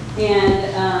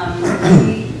 and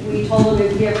we told him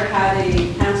if he ever had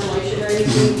a cancellation or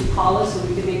anything, to call us so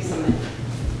we could make some money.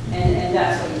 And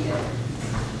that's what he did.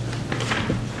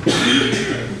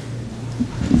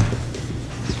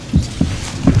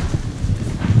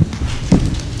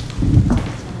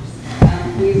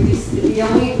 The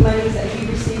only money that he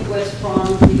received was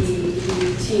from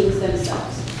the teams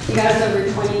themselves. He has over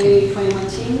 20, 21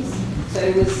 teams, so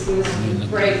it was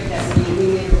great that we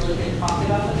made a really good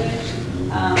profit off of it.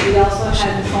 We also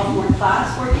had the sophomore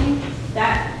class working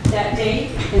that day,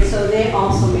 and so they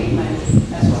also made money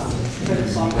as well for the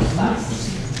sophomore class.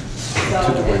 So,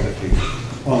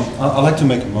 I'd like to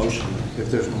make a motion if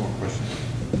there's no more questions.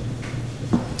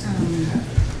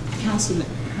 Councilman,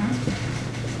 huh?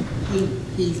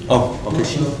 He. Oh, okay.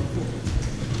 Motion.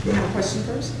 You have a question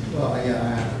first? Well, yeah, I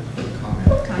have a comment.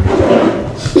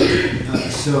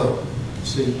 So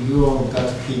you all got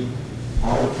to keep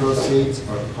all the proceeds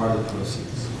or part of the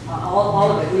proceeds?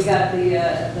 all of it. We got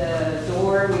the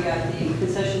door, we got the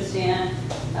concession stand.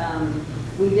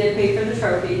 We did pay for the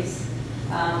trophies.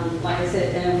 Like I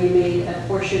said, and we made a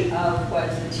portion of what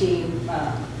the team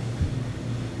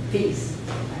fees,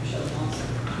 actually, also.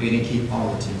 You didn't keep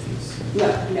all the team fees? No,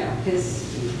 because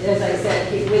as I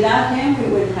said, without him, we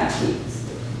wouldn't have teams.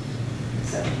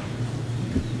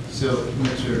 So,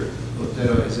 Mr.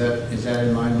 Otero, is that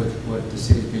in line with what the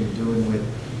city's been doing with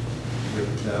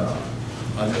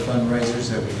other fundraisers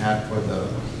that we had for the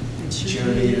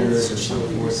cheerleaders and so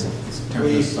forth?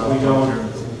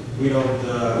 We don't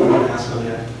ask on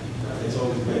that. It's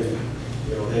always been,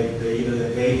 they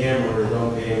either pay him or they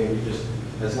don't pay him. We just,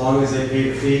 as long as they pay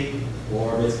the fee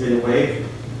or if it's been waived,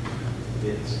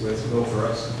 it's a go for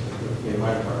us in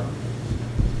my department.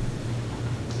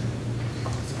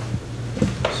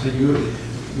 So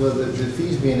the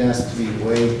fees being asked to be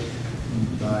waived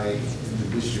by the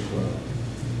district level,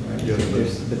 right?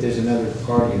 Yes. But there's another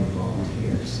party involved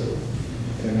here, so I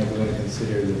don't know if we're going to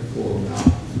consider the full amount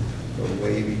of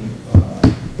waiving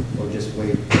or just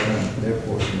waive their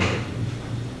portion of it.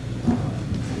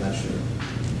 I'm not sure.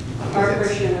 Our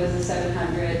portion was the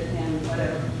 700 and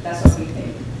whatever. That's what we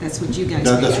paid. That's what you guys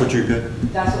That's what you're good?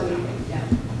 That's what we paid, yeah.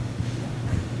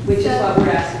 Which is what we're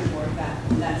asking for back,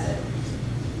 and that's it.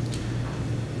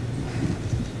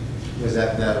 Was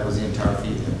that was the entire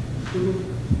fee then?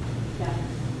 Mm-hmm. Yeah.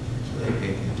 So they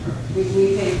paid the entire fee. We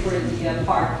paid for the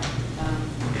park,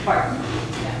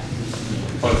 yeah.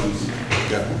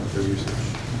 Yeah, for research.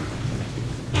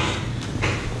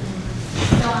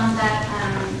 So on that,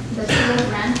 the field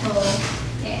rental,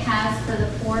 it has for the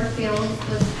 4 fields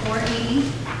was $480,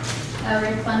 a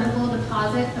refundable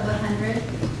deposit of $100,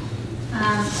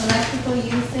 electrical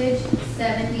usage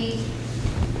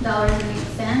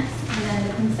 $70.08, and then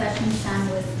the concession stand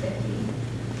was $50.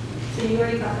 So you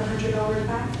already got the $100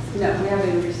 back? No, we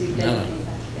haven't received anything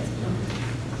back yet.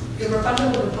 Your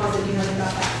refundable deposit you haven't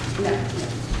got back? No.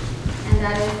 And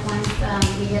that is once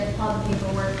we get all the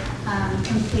paperwork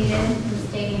completed and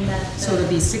stating that. So it'll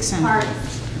be 600. Part,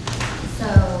 so.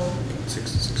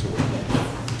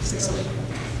 608. 608.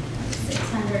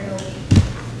 600 a week.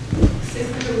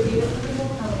 600 would be refundable?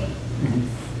 A week.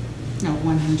 No,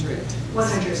 100.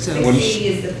 100. So 680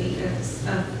 is the fee.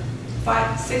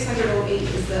 608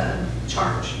 is the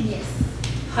charge. Yes.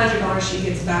 $100 she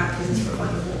gets back because it's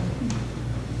refundable.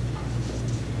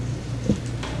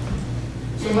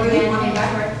 So And what are you then wanting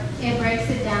back? it breaks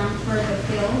it down for the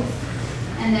fields,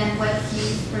 and then what's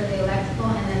used for the electrical,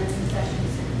 and then the concession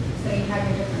stand. So you have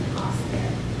your different costs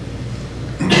there.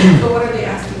 So what are they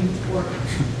asking for?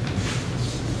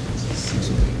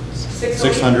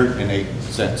 608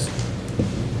 cents.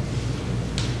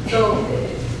 So,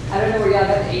 I don't know where y'all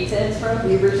got the 8 cents from.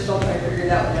 We were still trying to figure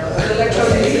it out. The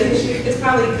electrical usage, it's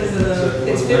probably because of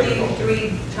it's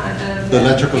 53 times. The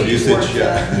electrical usage,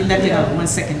 yeah. You left it up 1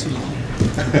 second too long.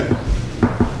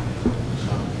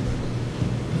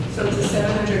 So it's a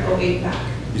 708 back.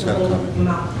 He's the got a whole comment.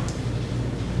 amount.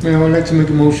 Mayor, I would like to make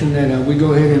a motion that we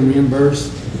go ahead and reimburse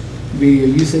the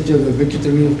usage of the Victor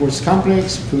Torino Sports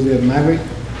Complex to the Maverick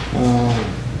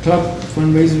Club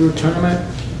fundraiser tournament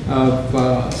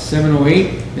of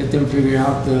 708. Let them figure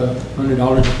out the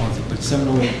 $100 deposit, but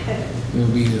 708 will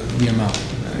be the amount.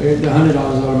 The $100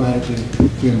 automatically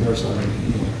reimbursed already.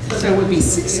 Anyway. So it would be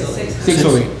 608.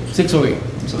 608. 608.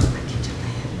 I'm sorry.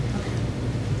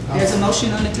 There's a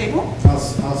motion on the table?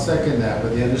 I'll second that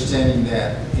with the understanding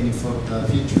that any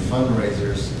future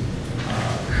fundraisers,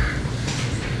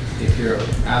 if you're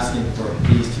asking for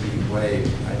fees to be waived,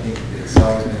 I think it's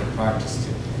always been a practice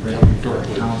to bring it before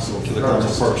council To the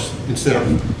council first, instead of,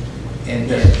 and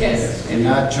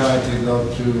not try to go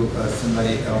through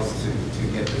somebody else to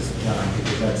get this done,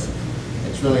 because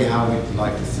it's really how we'd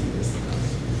like to see this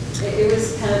done. It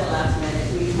was kind of the last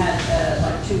minute. We had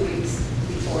like 2 weeks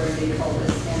before they told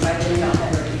us, and by then y'all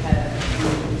had already had a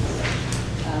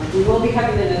meeting. We will be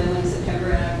having another one in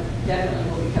September, and I definitely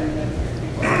will be coming over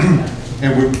before.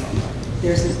 and we,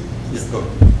 There's a, yeah, go.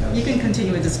 you can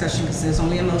continue a discussion because there's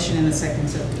only a motion and a second,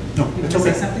 so. No, You it's want to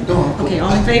okay. say something? Go on. Okay,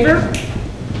 all in favor?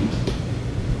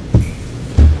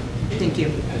 Thank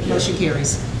you. Motion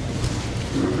carries.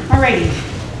 Alrighty.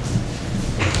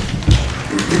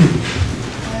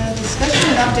 Discussion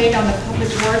and update on the Public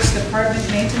Works Department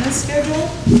maintenance schedule.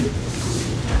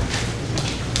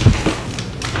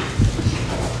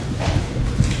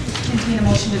 Entertain a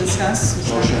motion to discuss.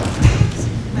 Motion.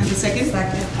 I have a second?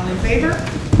 Second. All in favor?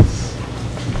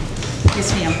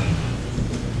 Yes, ma'am.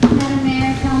 Madam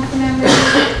Mayor, council members,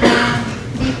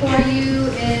 before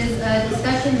you is a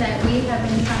discussion that we have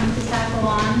been trying to tackle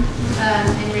on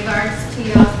in regards to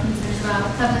y'all's concerns about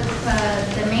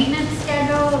the maintenance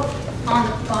schedule on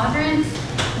the quadrants.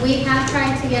 We have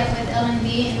tried to get with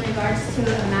LNV in regards to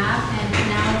a map, and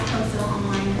now it's posted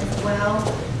online as well.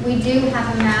 We do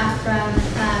have a map from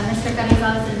Mr.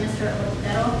 Canizales and Mr.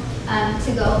 Otero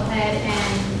to go ahead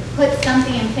and put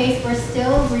something in place. We're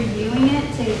still reviewing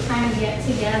it to kind of get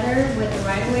together with the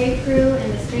right-of-way crew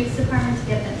and the streets department to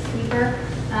get that sweeper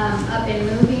up and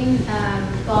moving,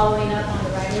 following up on the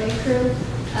right-of-way crew.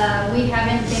 We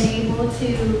haven't been able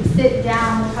to sit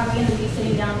down. We're probably going to be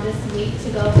sitting down this week to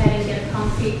go ahead and get a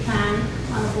concrete plan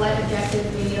on what objectives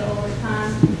we need to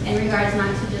overcome in regards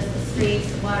not to just the streets,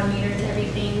 water meters,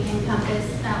 everything encompass.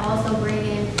 Also bring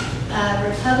in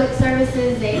Republic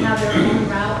Services. They have their own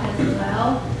route as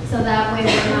well. So that way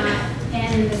we're not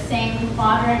in the same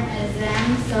quadrant as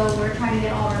them. So we're trying to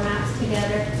get all our maps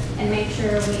together and make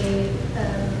sure we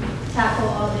tackle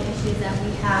all the issues that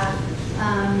we have.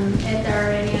 If there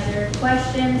are any other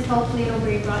questions, hopefully it'll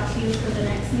be brought to you for the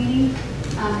next meeting.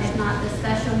 If not, the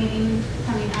special meeting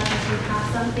coming up if we have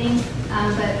something.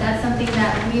 But that's something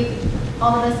that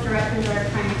all of us directors are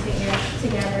trying to get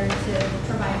together to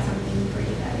provide something for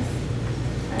you guys.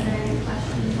 Are there any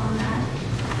questions on that?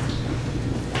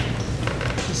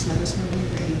 Just let us know when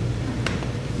you're ready.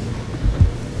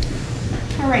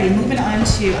 Alrighty, moving on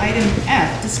to item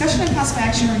F, discussion and possible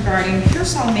action regarding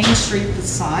Pearsall Main Street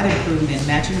facade improvement,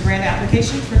 matching the grant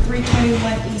application for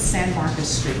 321 East San Marcos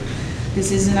Street.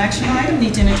 This is an action item.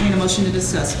 Need to entertain a motion to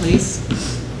discuss, please.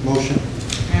 Motion.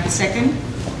 May I have a second?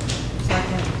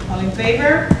 Second. All in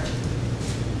favor?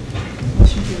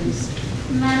 Motion carries.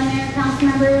 Madam Mayor, council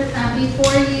members,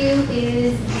 before you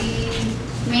is the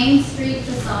Main Street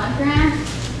facade grant.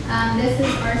 This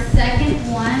is our second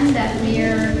one that we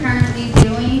are currently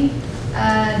doing.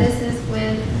 This is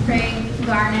with Craig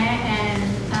Garnett, and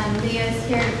Leah's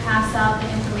here to pass out the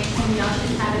information. Y'all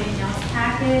should have it in y'all's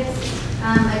packets.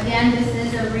 Again, this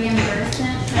is a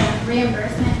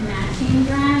reimbursement matching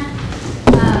grant.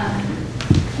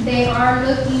 They are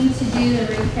looking to do the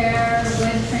repair,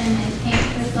 wood trim, and paint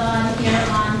facade here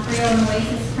on 301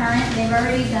 Oasis Current. They've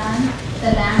already done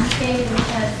the landscape, which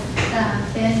has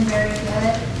been very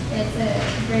good. It's a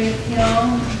great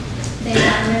hill. They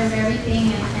got rid of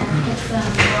everything and put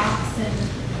some rocks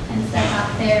and stuff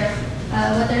out there.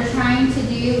 What they're trying to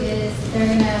do is they're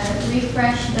going to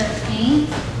refresh their paint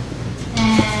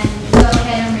and go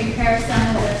ahead and repair some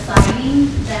of their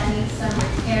siding that needs some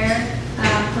repair.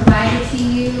 Provided to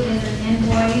you is an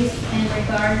invoice in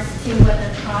regards to what the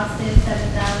cost is,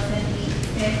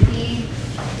 $7,850.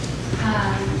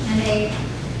 And they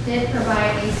did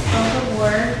provide a scope of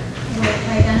work which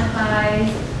identifies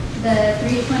the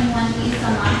 321 East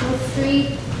on Marcos Street.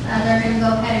 They're going to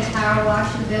go ahead and power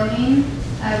wash the building,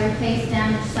 replace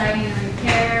damaged siding and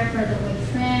repair for the wood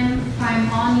trim, prime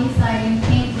all new siding,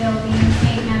 paint building,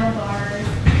 paint metal bars.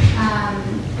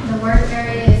 The work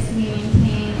area is to be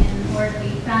maintained in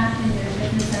orderly fashion. Their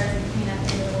business hours are clean up in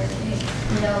the work day.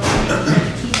 And they'll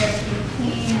keep everything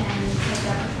clean and take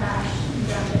out the trash and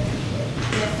dump it.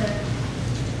 Yes, sir.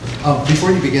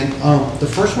 Before you begin, the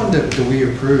first one that we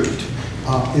approved,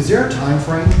 is there a time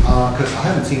frame? Because I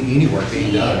haven't seen any work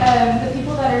being done. The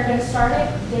people that are going to start it,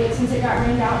 since it got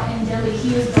rained out in Dilly,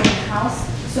 he was building a house,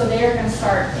 so they are going to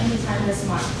start anytime this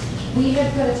month. We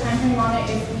had put a time frame on it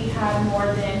if we had more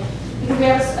than, because we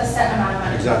have a set amount of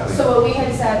money. Exactly. So what we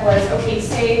had said was, okay,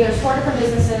 say there's 4 different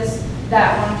businesses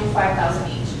that want to do $5,000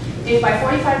 each. If by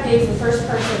 45 days the first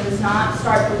person does not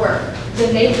start the work,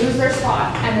 then they lose their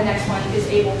spot and the next one is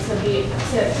able to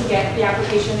get the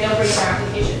application, they'll bring their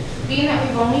application. Being that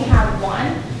we've only had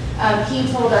one, he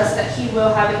told us that he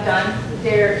will have it done.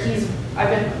 I've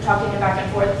been talking to him back and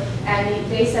forth, and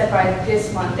they said by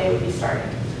this month they would be starting.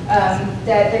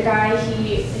 The guy, I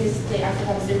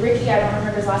forgot his name, Ricky, I don't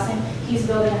remember his last name, he's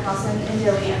building a house in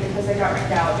Dilly, and because they got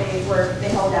rained out, they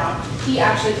held down. He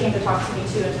actually came to talk to me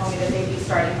too and told me that they'd be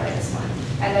starting by this month,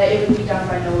 and that it would be done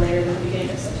by no later than the beginning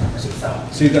of September, so.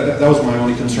 See, that was my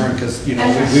only concern, because, you know,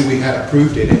 we had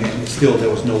approved it, and still there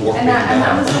was no work being done. And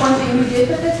that was the one thing, we did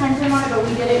put the time frame on it, but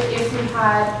we did it if we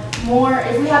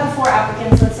had the 4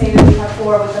 applicants, let's say that we have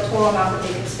 4 with the total amount that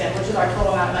they could spend. spend, which is our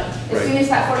total amount of money. As Right. soon as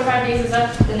that 45 days is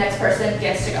up, the next person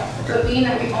gets to go. But being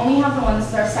that we only have the one, this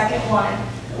is our second one,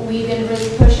 we didn't really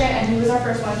push it, and he was our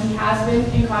first one. He has been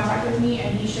in contact with me,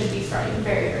 and he should be starting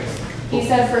very, very soon. He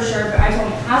said for sure, but I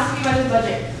told him it has to be by the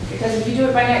budget, because if you do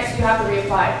it by next, you have to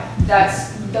reapply.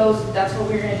 That's what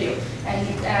we're gonna do. And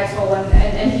I told him,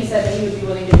 and he said that he would be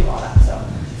willing to do all that, so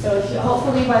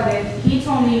hopefully he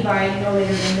told me by no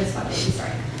later than this Monday he's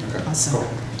starting. Okay, Awesome. cool.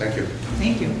 Thank you.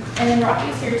 Thank you. And then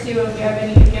Rocky's here too, if you have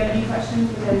any questions,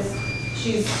 because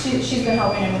she's been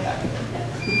helping him with that.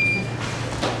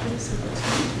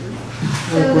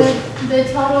 So the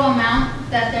total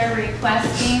amount that they're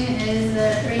requesting is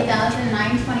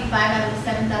 $3,925 out of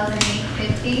the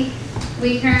 $7,850.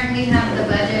 We currently have the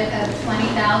budget of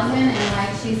 $20,000, and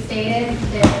like she stated,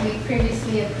 that we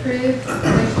previously approved,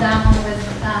 which that one was,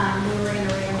 we were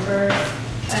gonna reimburse,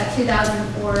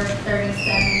 $2,437,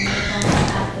 we only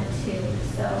have the two.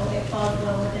 So it falls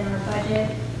well within our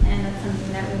budget, and that's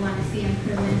something that we want to see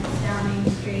improvements down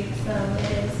Main Street, so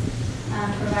it is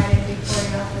provided before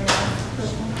you authorize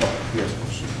approval. Yes.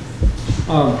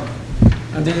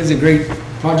 I think it's a great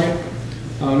project.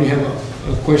 I only have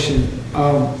a question.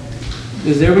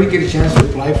 Does everybody get a chance to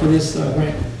apply for this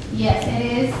grant? Yes, it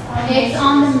is. It's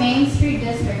on the Main Street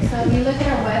District. So if you look at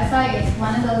our website, it's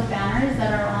one of those banners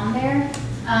that are on there.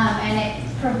 And it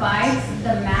provides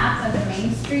the map of the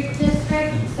Main Street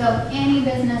District. So any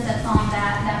business that's on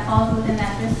that falls within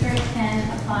that district can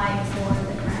apply for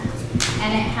the grant.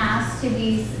 And it has to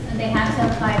be, they have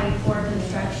to apply before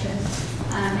construction.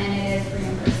 And it is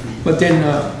reimbursement. But then,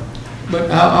 but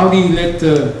how do you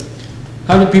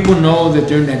how do people know that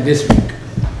they're in that district?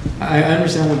 I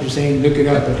understand what you're saying, look it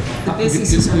up, but The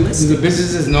businesses are do listed. the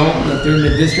businesses know that they're in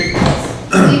the district?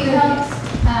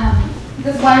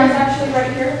 The flyer is actually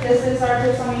right here. This is our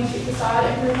Pearsall Main Street facade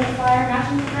improvement flyer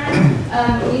matching the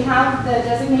grant. We have the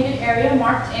designated area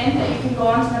marked in that you can go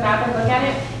onto the map and look at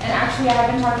it. And actually, I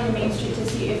have been talking to Main Street to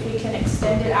see if we can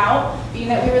extend it out. Being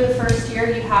that we were the first year,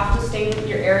 you have to stay with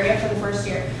your area for the first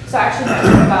year. So I actually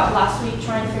talked about last week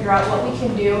trying to figure out what we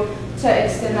can do to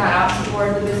extend that out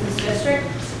toward the business district.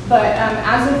 But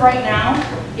as of right now,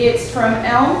 it's from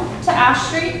Elm to Ash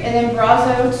Street, and then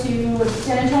Brazo to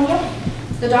San Antonio,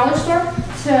 the dollar store,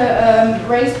 to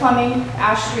Ray's Plumbing,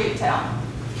 Ash Street to Elm.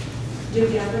 Do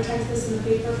we advertise this in the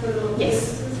paper for the local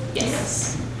businesses?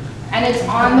 Yes. And it's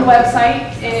on the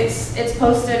website. It's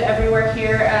posted everywhere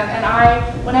here.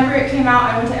 And whenever it came out,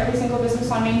 I went to every single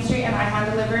business on Main Street and I hand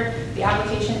delivered the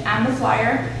application and the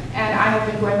flyer. And I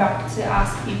have been going back to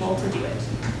ask people to do it.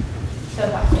 So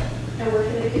that's it. And where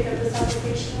can they pick up this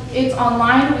application? It's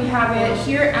online. We have it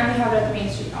here and we have it at the Main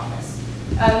Street office.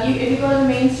 If you go to the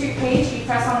Main Street page, you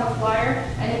press on the flyer,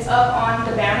 and it's up on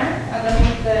the banner,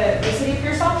 the city of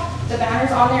Pearsall. The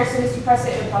banner's on there. As soon as you press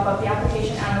it, it'll pop up the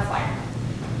application and the flyer.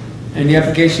 And the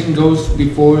application goes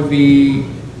before the...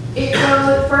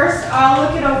 First, I'll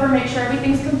look it over, make sure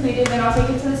everything's completed, then I'll take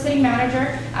it to the city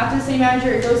manager. After the city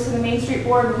manager, it goes to the Main Street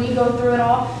board. We go through it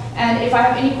all. And if I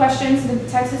have any questions, the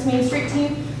Texas Main Street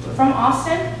team from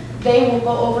Austin, they will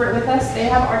go over it with us. They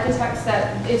have architects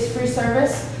that is free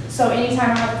service. So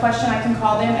anytime I have a question, I can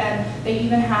call them, and they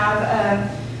even have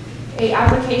a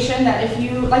application that if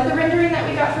you, like the rendering that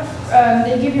we got for,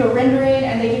 they give you a rendering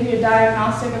and they give you a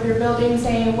diagnostic of your building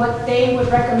saying what they would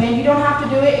recommend. You don't have to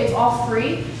do it, it's all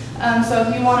free. So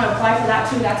if you want to apply for that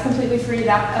too, that's completely free.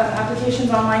 That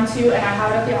application's online too, and I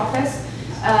have it at the office.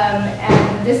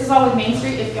 And this is all with Main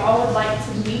Street. If y'all would like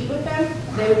to meet with them,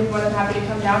 they would be more than happy to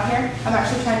come down here. I'm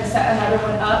actually trying to set another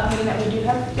one up, meaning that we do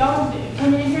have y'all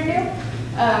coming in here new.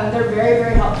 They're very,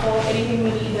 very helpful. Anything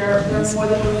we need, they're more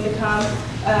than willing to come.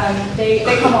 They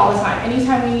come all the time.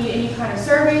 Anytime we need any kind of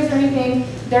surveys or anything,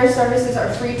 their services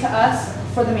are free to us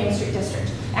for the Main Street District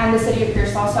and the city of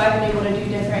Pearsall. So I've been able to do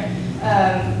different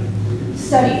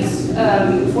studies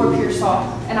for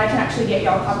Pearsall, and I can actually get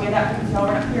y'all a copy of that because y'all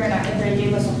were not here and they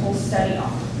gave us a whole study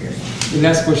off of Pearsall. The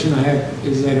last question I have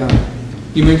is that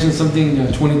you mentioned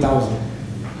something 20,000.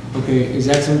 Okay, is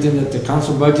that something that the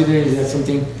council budgeted? Is that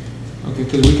something? Okay,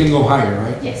 because we can go higher,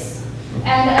 right? Yes.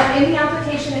 And in the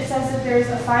application, it says that there's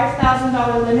a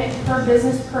 $5,000 limit per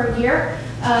business per year.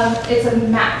 It's a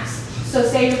max. So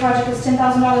say your project is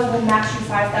 $10,000, we'll max you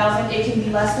 $5,000. It can be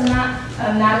less than that.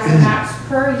 That is the max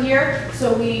per year.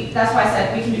 So that's why I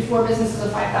said we can do 4 businesses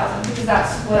of $5,000 because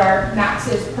that's what our max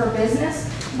is per business.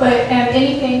 But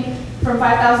anything from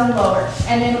 $5,000 lower.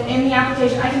 And then in the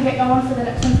application, I can get going for the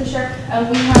next one for sure.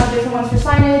 We have different ones for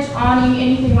signage, awning,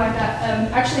 anything like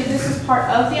that. Actually, this is part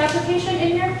of the application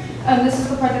in here. This is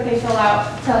the part that they fill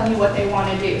out telling you what they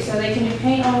want to do. So they can do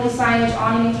paint only, signage,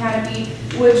 awning and canopy,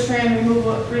 wood trim,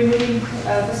 removing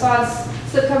facades,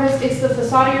 So it covers, it's the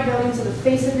facade of your building, so the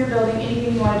face of your building,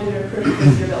 anything you want to do to improve the face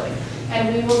of your building.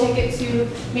 And we will take it to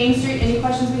Main Street, any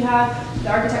questions we have,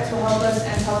 the architects will help us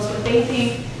and tell us what they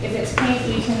think. If it's paint,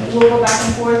 we'll go back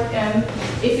and forth.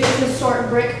 If it's historic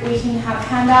brick, we can have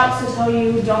handouts to tell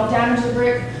you don't damage the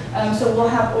brick. So we'll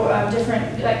have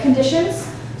different conditions.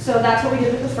 So that's what we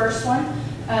did with the first one.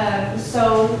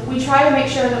 So we try to make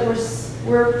sure that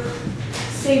we're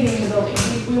saving the building.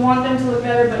 We want them to look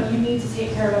better, but you need to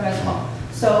take care of them as well.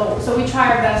 So we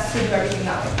try our best to do everything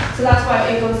that way. So that's why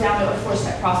it goes down to a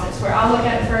 4-step process, where I'll look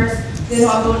at it first, then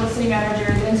I'll go to the city manager,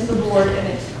 then to the board, and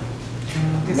then.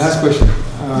 Last question.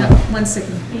 No, 1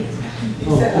 second.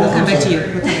 We'll come back to you.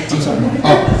 We'll come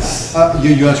back to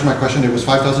you. You answered my question. It was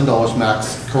 $5,000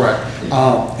 max, correct.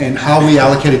 And how we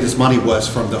allocated this money was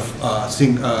from the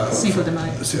Cinco de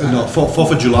Mayo. No,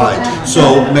 4th of July.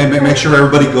 So make sure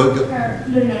everybody go.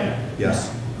 No. Yes.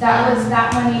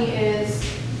 That money is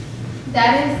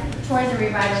towards the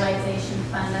revitalization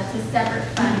fund. That's a separate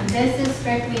fund. This is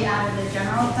strictly out of the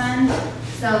general fund.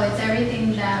 So it's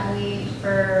everything that we,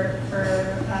 for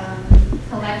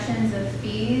collections of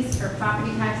fees, for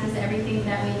property taxes, everything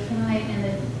that we accumulate in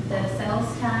the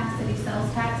sales tax, city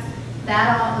sales tax,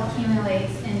 that all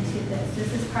accumulates into this.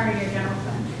 This is part of your general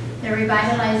fund. The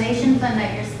revitalization fund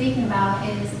that you're speaking about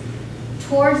is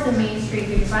towards the Main Street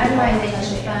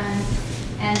revitalization fund,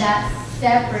 and that's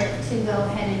separate to go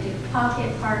ahead and do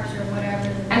pocket parks or whatever.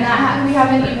 And we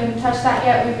haven't even touched that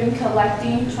yet. We've been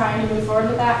collecting, trying to move forward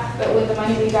with that, but with the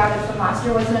money we gathered from last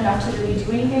year wasn't enough to really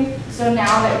do anything. So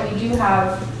now that we do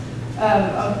have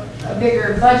a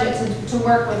bigger budget to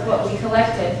work with what we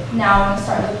collected, now I'm going to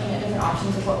start looking at different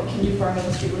options of what we can do for our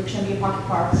Main Street, which can be a pocket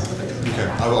park. Okay,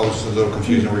 I was a little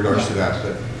confused in regards to that,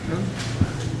 but.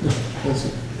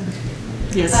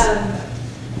 Yes.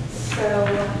 So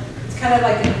it's kind of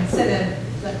like an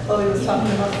incentive, like Chloe was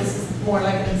talking about. This is more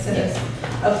like an incentive.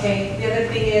 Okay, the other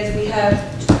thing is we have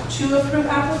 2 approved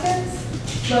applicants.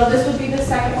 So this would be the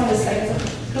second one.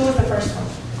 Who was the first one?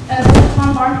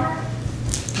 Tom Barnhart?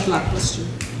 Blockbuster.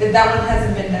 That one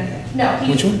hasn't been done yet. No,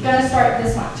 he's gonna start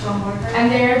this month. Tom Barnhart.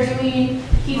 And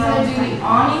he's gonna do the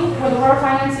awning where the water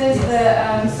finances,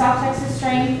 the South Texas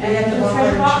Strength, and then the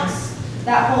treasure box.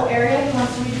 That whole area, he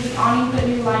wants to redo the awning, put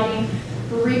new lighting,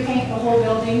 repaint the whole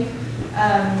building.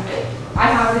 I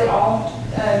have it all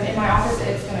in my office.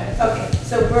 It's gonna. Okay,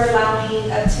 so we're allowing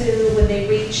to when they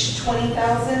reach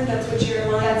 20,000. That's what you're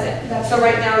allowing. That's it. So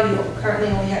right now you currently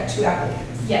only have 2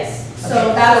 applicants. Yes. So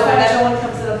So that's when that's that one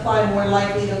comes to apply, more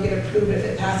likely they'll get approved if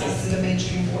it passes to the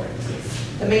mainstream board.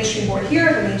 The mainstream board here,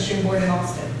 or the mainstream board in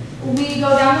Austin. we go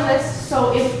down the list.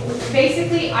 So if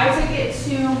basically I take it to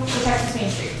the Texas Main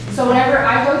Street. So whenever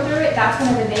I go through it, that's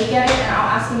whenever they get it, and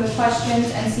I'll ask them the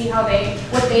questions and see what they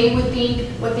would think,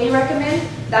 what they recommend.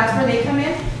 That's where they come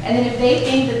in. And then if they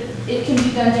think that it can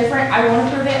be done different, I won't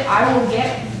approve it. I will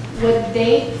get what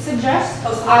they suggest.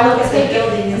 Oh, so I will look at take the it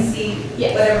building and see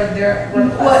Yes. whatever they're What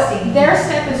requesting. their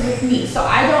step is with me, so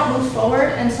I don't move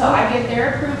forward until I get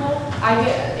their approval.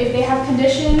 If they have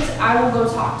conditions, I will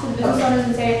go talk to the business owners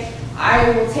and say, I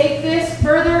will take this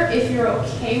further if you're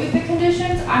okay with the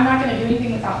conditions. I'm not gonna do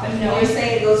anything without them No, knowing. you're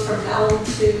saying it goes from elm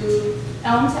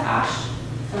to Ash.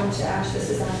 elm to ash. This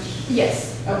is ash.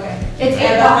 Yes. Okay. It's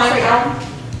And behind elm?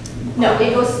 No,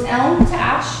 it goes elm to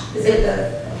ash. Is it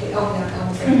elm?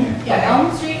 Yeah,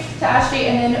 Elm Street to Ash Street,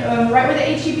 and then right where the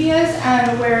HEB is,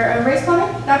 and where Ray's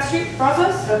Plumbing, that street,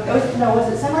 Brazos? Was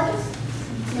it San Marcos?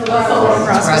 No,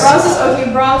 Brazos,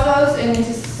 okay, Brazos, and then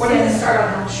just. Where does it start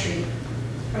on Elm Street?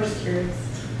 I'm just curious.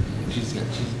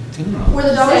 Where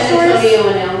the dollar San store is? Antonio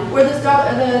and Elm. Where the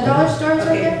dollar store is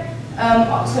right there?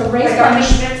 So Ray's Like Dr. Plumbing.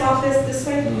 Schmidt's office this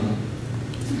way?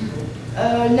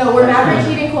 No, where Maverick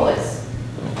Heating Coal is.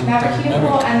 Maverick Heating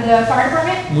Coal and the fire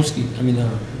department,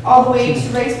 all the way to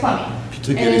Ray's Plumbing. To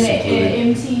And get us then included.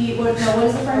 MT, what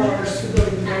is the furniture? There's 2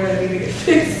 buildings there that need to get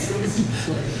fixed.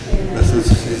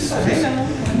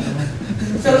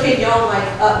 So can y'all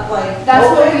That's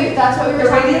what we were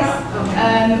talking radius?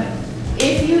 about.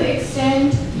 If you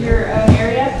extend your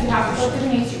area, you have to go through the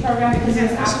Main Street program because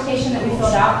there's an application that we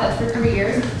filled out that's for 3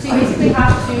 years. So you basically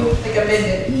have to. Like amend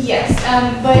it? Yes,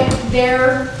 but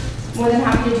they're more than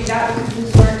happy to do that because it's a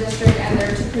historic district and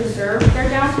they're to preserve their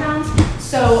downtowns.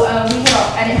 So we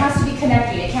have, and it has to be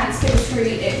connecting. It can't skip a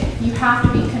street. You have to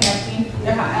be connecting.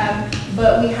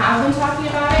 But we have been talking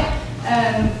about it.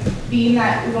 Being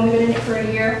that we've only been in it for a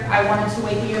year, I wanted to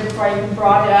wait a year before I even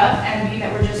brought it up. And being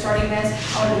that we're just starting this,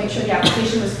 I wanted to make sure the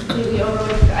application was completely over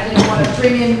with. I didn't want to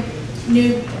bring in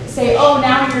say, oh,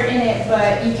 now you're in it,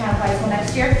 but you can't apply until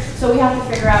next year. So we have to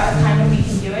figure out a time when we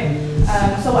can do it.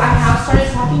 So I have started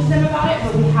talking to them about it,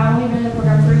 but we have only been in the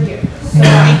program for a year. So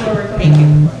Thank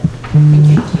you. Thank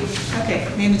you. Okay,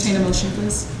 may I entertain a motion,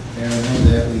 please? And I know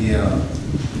that we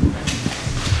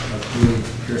approved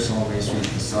Pearsall Main Street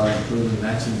facade improvement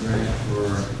matching grant for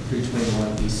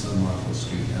 321 East San Marcos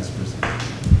Street as presented.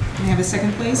 May I have a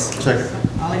second, please? Second.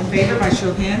 All in favor by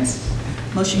show of hands?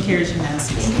 Motion carries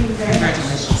unanimously.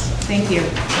 Congratulations. Thank you.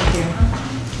 Thank you.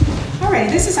 All right,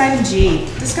 this is item G.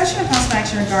 Discussion of possible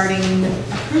action regarding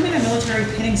approving a military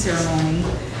pinning ceremony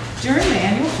during the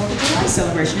annual 4th of July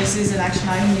celebration. This is an action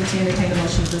item. Need to entertain a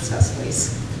motion to discuss,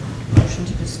 please. Motion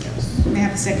to discuss. May I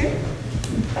have a second?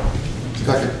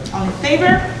 Second. All in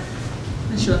favor?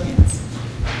 And show of hands.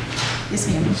 Yes,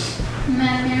 ma'am.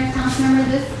 Madam Mayor, Councilmember,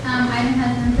 this item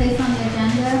has been placed on the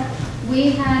agenda.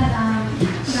 We had we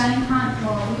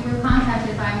were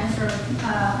contacted by Mr.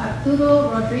 Arturo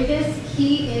Rodriguez.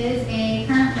 He is a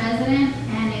current resident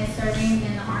and is serving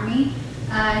in the Army.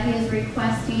 He is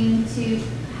requesting to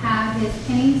have his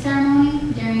pinning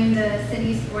ceremony during the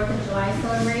city's 4th of July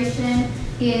celebration.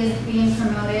 He is being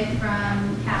promoted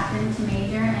from captain to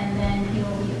major, and then he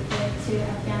will be deployed to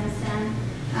Afghanistan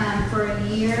for a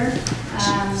year.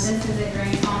 This is a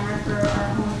great honor for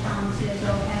our hometown to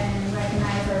go ahead and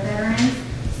recognize our veterans.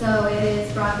 So it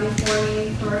is brought before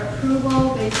you for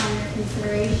approval based on your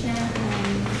consideration,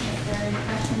 and if there are any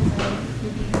questions, I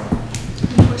would be here.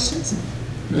 Any questions?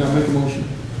 Yeah, I'll make a motion.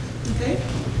 Okay.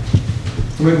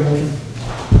 I'll make a motion.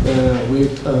 We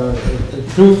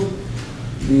approve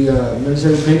the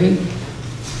military pinning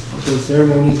of the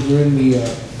ceremonies during the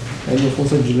annual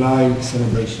 4th of July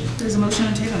celebration. There's a motion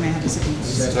on the table. May I have a second,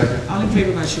 please? Second. All in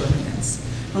favor by show of hands.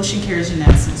 Motion carries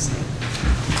unanimously.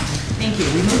 Thank you.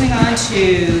 We're moving on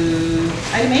to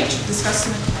item H,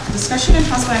 discussion and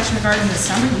possible action regarding the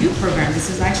summer youth program. This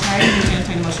is action item. Need to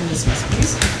entertain a motion to discuss,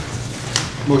 please.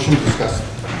 Motion to discuss.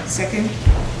 Second.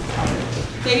 All in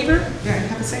favor? Do I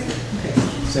have a second? Okay.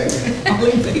 Second. All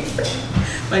in favor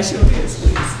by show of hands,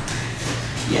 please.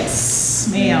 Yes,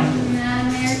 ma'am.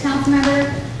 Madam Mayor,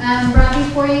 Councilmember, brought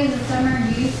before you the summer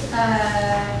youth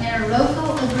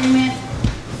interlocal agreement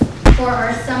for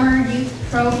our summer youth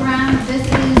program. This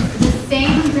is the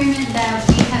same agreement that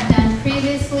we have done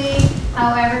previously.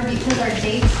 However, because our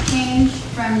dates changed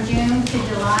from June to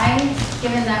July,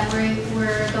 given that we're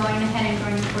going ahead and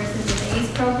joining forces with the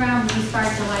ACE program, we start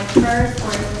July 1st,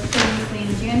 or it was previously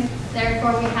in June.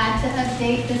 Therefore, we had to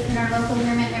update this interlocal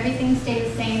agreement. Everything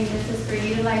stayed the same. This is for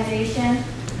utilization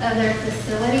of their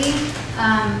facility,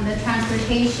 the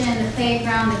transportation, the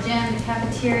playground, the gym, the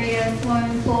cafeteria,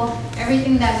 swimming pool,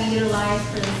 everything that we utilize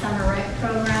for the summer rec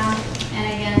program. And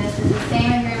again, this is the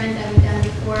same agreement that we've done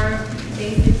before,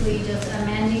 basically just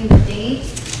amending the date,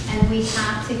 and we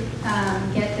have to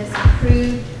get this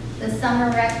approved. The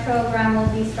summer rec program will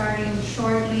be starting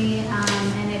shortly,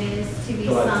 and it is to be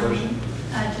signed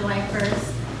July 1st.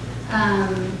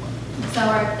 So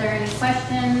are there any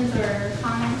questions or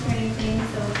comments or anything,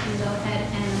 so we can go ahead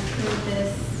and approve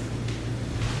this?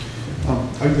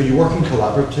 Are you working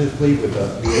collaboratively with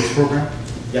the ACE program?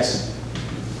 Yes.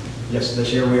 Yes,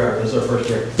 this year we are. This is our first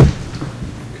year.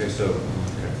 Okay, so,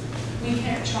 okay. We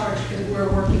can't charge because we're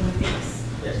working with these.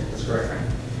 Yes, that's correct.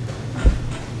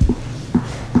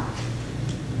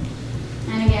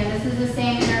 And again, this is the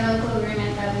same interlocal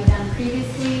agreement that we've done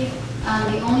previously.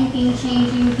 The only thing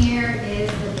changing here is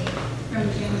the date from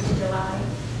June to July.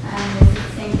 This is the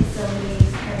same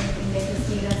facilities, everything. They just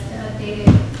need us to update it,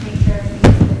 make sure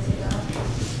everything's good to go.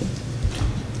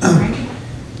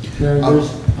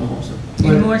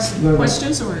 Any more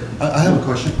questions or? I have a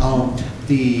question.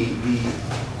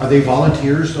 Are they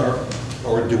volunteers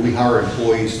or do we hire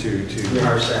employees to? We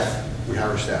hire staff. We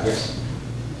hire staff? Yes.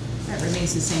 That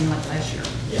remains the same like last year.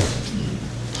 Yes.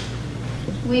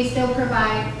 We still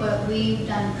provide what we've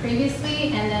done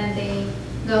previously, and then they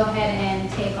go ahead and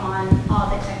take on all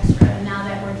the extra. Now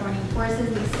that we're joining forces,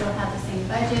 we still have the same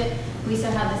budget, we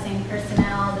still have the same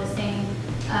personnel, the same,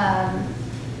 I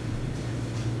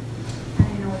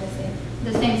don't know what to say,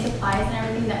 the same supplies and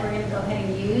everything that we're gonna go ahead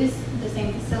and use, the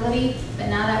same facility. But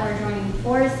now that we're joining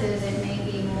forces, it may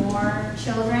be more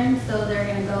children, so they're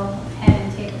gonna go ahead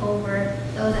and take over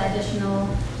those additional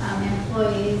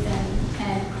employees and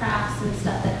crafts and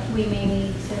stuff that we may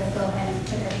need to go ahead and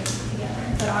put everything together.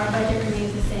 But our budget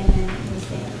remains the same and we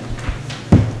stay.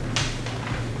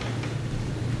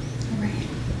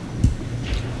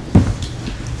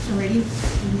 Alrighty,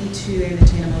 we need to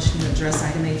entertain a motion to address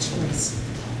item H, please.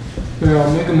 Well,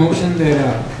 I'll make a motion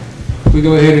that we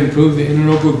go ahead and approve the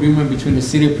interlocal agreement between the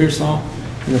city of Pearsall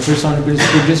and the Pearsall Independent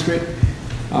School District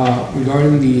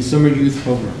regarding the summer youth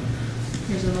program.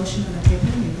 Here's a motion on the table.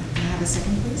 May I have a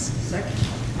second, please? Second.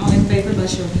 All in favor, by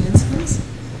show of hands, please.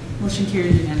 Motion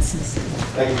carried unanimously.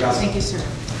 Thank you, Council. Thank you, sir.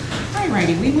 All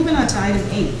righty, we moving on to item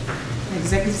 8.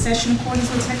 Executive session in accordance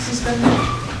with Texas Government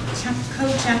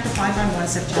Code Chapter 551,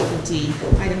 Subchapter D.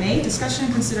 Item 8, discussion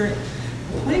and consider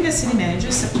appointing a city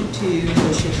manager subject to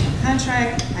negotiation of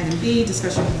contract. Item B,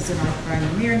 discussion and consider authorizing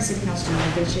the mayor and city council to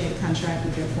negotiate a contract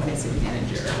with the appointed city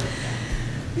manager.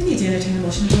 We need to entertain a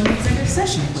motion to go into executive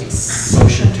session, please.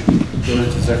 Motion to go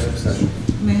into executive session.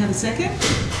 May I have a second?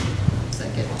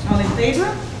 Second. All in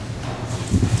favor?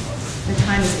 The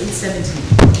time is 8:17.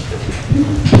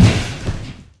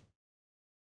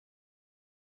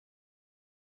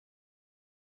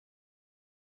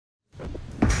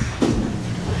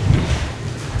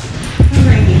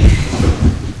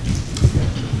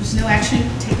 There's no action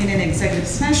taken in executive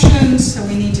session, so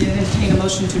we need to entertain a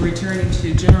motion to return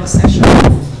into general session.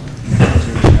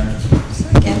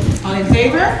 Second. All in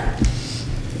favor?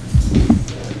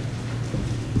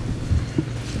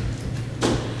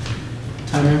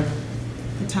 Timer?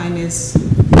 The time is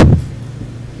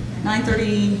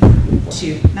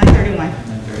 9:32, 9:31.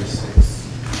 9:36.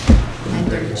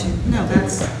 9:32. No,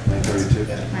 that's 9:32.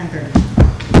 9:30.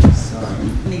 Sorry,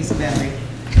 needs a battery.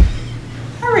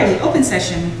 Alrighty, open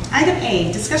session. Item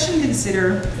A, discussion and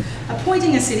consider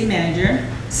appointing a city manager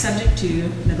subject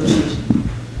to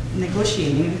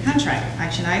negotiating the contract.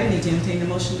 Action item, need to entertain the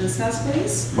motion to discuss,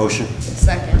 please. Motion.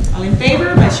 Second. All in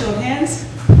favor, by show of hands?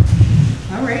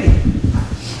 Alrighty.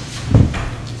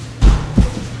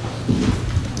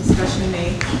 Discussion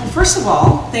made. Well, first of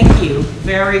all, thank you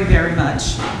very, very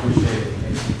much.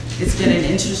 It's been an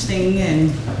interesting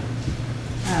and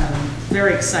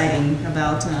very exciting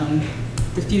about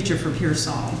the future for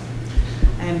Pearsall.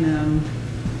 And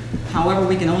however,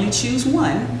 we can only choose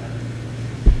one.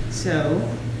 So.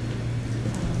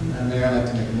 Mayor, I'd like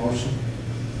to make a motion.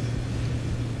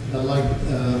 I'd like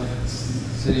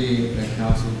city and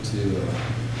council to,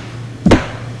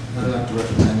 I'd like to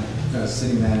recommend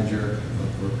city manager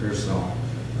for Pearsall,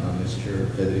 Mr.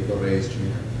 Federico Reyes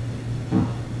Jr.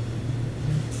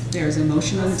 There's a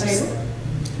motion on the table.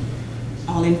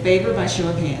 All in favor by show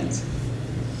of hands.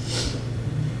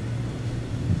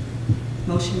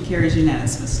 Motion carries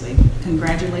unanimously.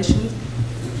 Congratulations.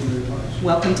 Thank you very much.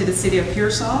 Welcome to the city of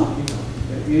Pearsall.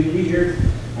 You to be here,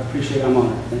 I appreciate it. I'm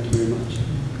honored. Thank you very much.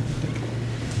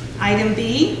 Item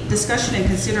B, discussion and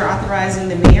consider authorizing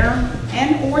the mayor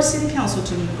and/or city council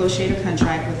to negotiate a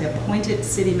contract with the appointed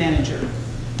city manager.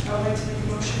 I would like to make a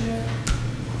motion there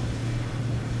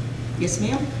Yes,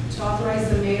 ma'am? to authorize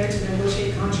the mayor to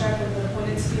negotiate a contract with the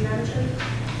appointed city manager.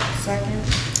 Second.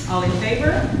 All in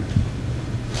favor?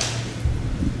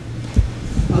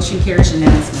 Motion carries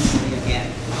unanimously again.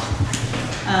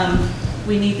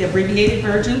 We need the abbreviated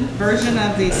version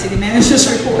of the city manager's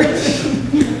report.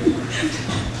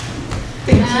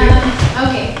 Thank you.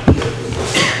 Okay.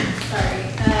 Sorry.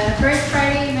 First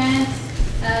Friday event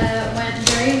went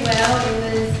very well. It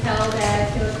was held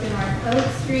at 202 North Oak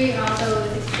Street. Although it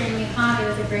was extremely hot, it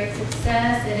was a great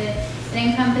success. It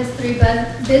encompassed 3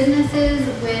 businesses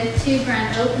with 2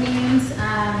 grand openings.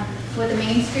 With the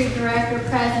Main Street Director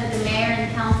present, the mayor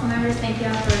and council members, thank you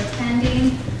all for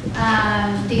attending.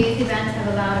 These events have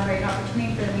allowed a great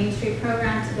opportunity for the Main Street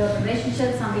program to build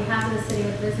relationships on behalf of the city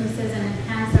with businesses and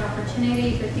enhance the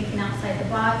opportunity for thinking outside the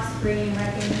box, bringing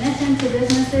recognition to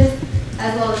businesses,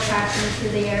 as well as attraction to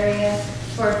the area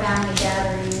for family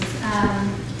gatherings.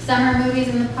 Summer movies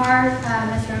in the park,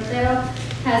 Mr. Otero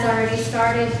has already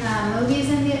started movies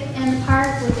in the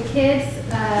park with the kids.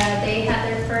 They had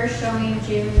their first showing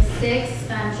June 6th,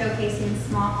 showcasing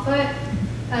Smallfoot.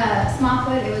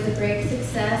 Smallfoot, it was a great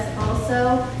success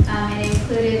also. It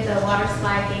included the water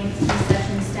slide games,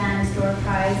 concession stands, door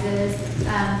prizes.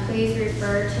 Please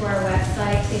refer to our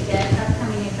website to get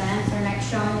upcoming events. Our next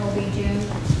showing will be June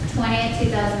 20th,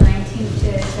 2019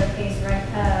 to showcase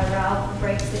Ralph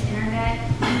Breaks the Internet.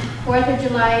 4th of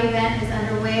July event is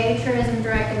underway. Tourism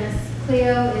Director Ms.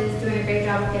 Cleo is doing a great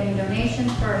job of getting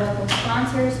donations for our local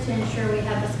sponsors to ensure we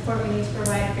have the support we need to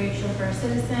provide a great show for our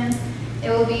citizens. It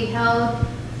will be held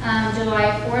July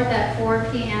 4th at 4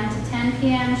 p.m. to 10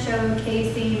 p.m.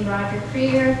 showcasing Roger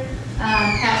Krieger,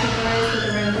 Patsy Flores with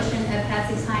a rendition of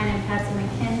Patsy's Hine and Patsy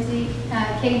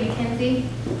Kay McKenzie.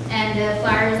 And the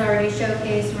flyers already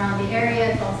showcased around the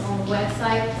area. It's also on the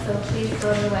website, so please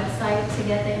go to the website to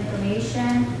get the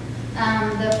information.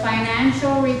 The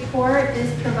financial report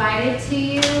is provided to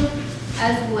you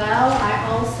as well. I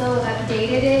also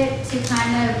updated it to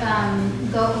kind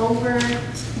of go over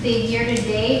the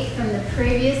year-to-date from the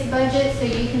previous budget, so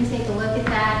you can take a look at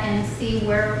that and see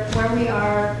where we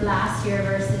are last year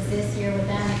versus this year with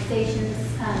annexations,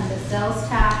 the sales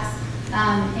tax,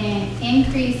 and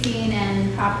increasing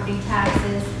and property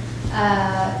taxes.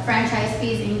 Franchise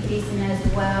fees increasing as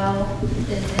well.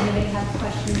 Does anybody have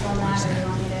questions on that, or do you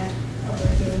want me to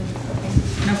overview? Okay.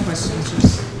 No questions,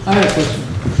 just. I have a question.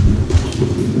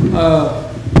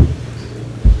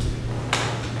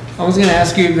 I was gonna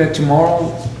ask you that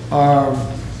tomorrow,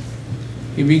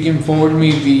 if you can forward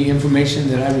me the information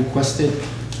that I requested,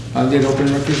 did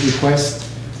open records request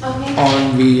Okay.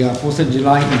 on the 4th of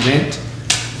July event.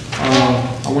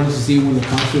 I wanted to see when the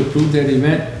council approved that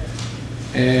event,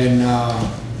 and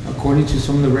according to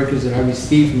some of the records that I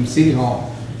received from City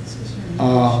Hall,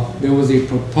 there was a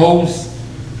proposed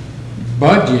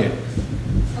budget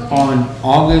on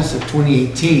August of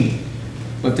 2018,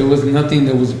 but there was nothing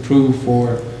that was approved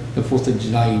for the 4th of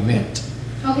July event.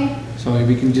 Okay. So if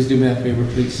you can just do me that favor,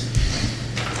 please.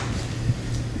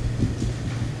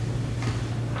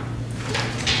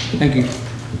 Thank you.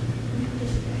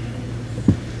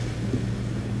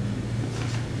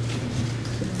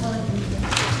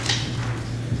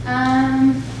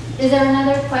 Is there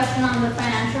another question on the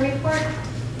financial report?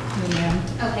 No, ma'am.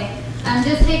 Okay,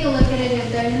 just take a look at it.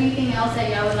 If there's anything else that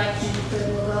y'all would like to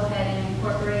include, we'll go ahead and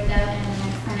incorporate that in the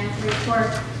next financial report.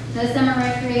 The summer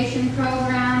recreation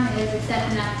program is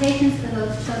accepting applications for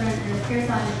those children in the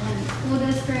Pearsall Independent School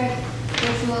District,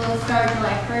 which will start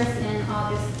July 1st and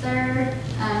August 3rd,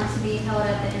 to be held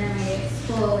at the intermediate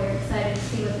school. We're excited to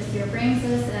see what this year brings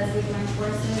us as we join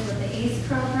forces with the ACE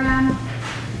program.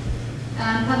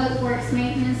 Public Works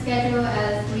maintenance schedule,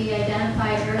 as we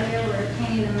identified earlier, we're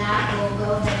painting the map. We'll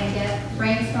go ahead and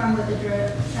brainstorm with the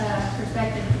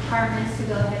prospective departments to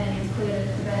go ahead and include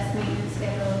the best maintenance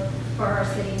schedule for our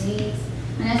city needs.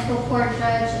 Municipal Court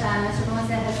Judge, Mr. Gomez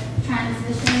has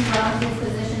transitioned well to his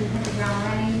position and hit the ground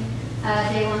running.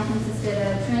 Day one consisted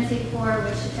of truancy court,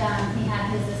 which he had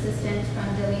his assistant from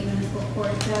the Municipal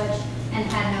Court Judge and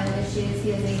had no issues. He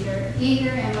is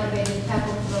eager and motivated to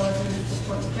tackle his role as a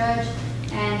Municipal Court Judge.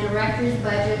 And director's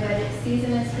budget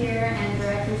season is here, and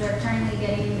directors are currently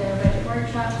getting their budget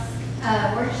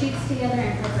worksheets together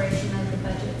in preparation of the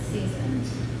budget season.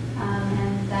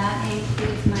 And that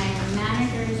includes my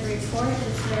manager's report.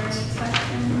 Is there any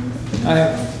questions?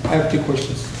 I have two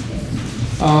questions.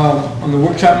 On the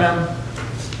workshop,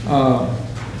 ma'am,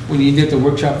 when you did the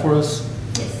workshop for us,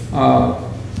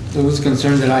 there was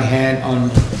concern that I had on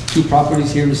two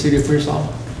properties here in the city of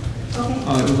Pearsall. Okay.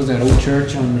 It was that old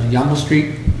church on Yamo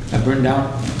Street that burned down.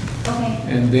 Okay.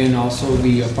 And then also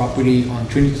the property on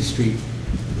Trinity Street.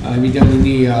 Have you done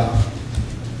any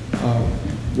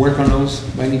work on those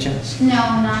by any chance? No,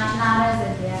 not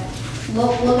as of yet.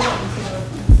 We'll look into those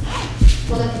ones.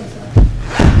 We'll look into it.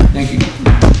 Thank you.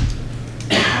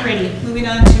 Alrighty, moving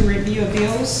on to review of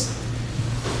bills.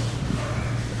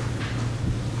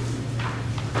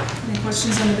 Any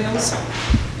questions on the bills?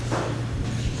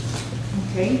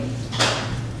 Okay.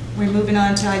 We're moving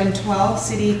on to item 12,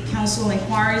 City Council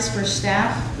inquiries for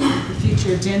staff, for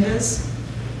future agendas.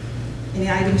 Any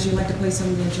items you'd like to place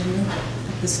on the agenda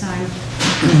at this time?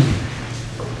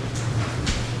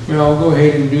 Well, I'll go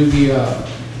ahead and do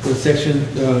the section,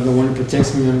 the one that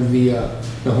protects me under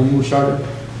the home rule charter.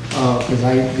 Because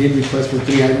I did request for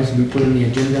 3 items to be put on the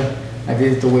agenda. I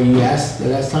did it the way you asked the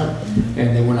last time,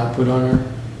 and they were not put on there.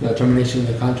 The termination of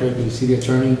the contract with the city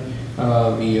attorney,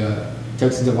 the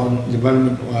Texas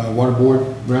Development Water Board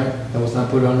grant that was not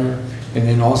put on there, and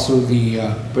then also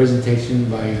the presentation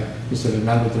by Mr.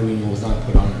 Leonardo Trevino was not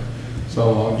put on there.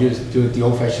 So I'll just do it the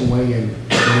old-fashioned way and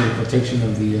the protection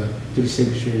of the 3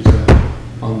 signatures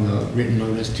on the written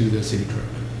notice to the city clerk.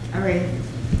 All right.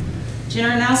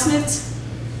 General announcements?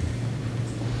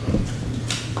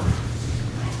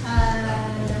 No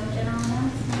general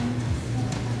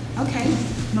announcements. Okay.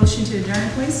 Motion to adjourn,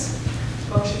 please.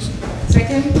 Motion.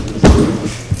 Second?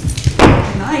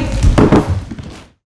 Good night.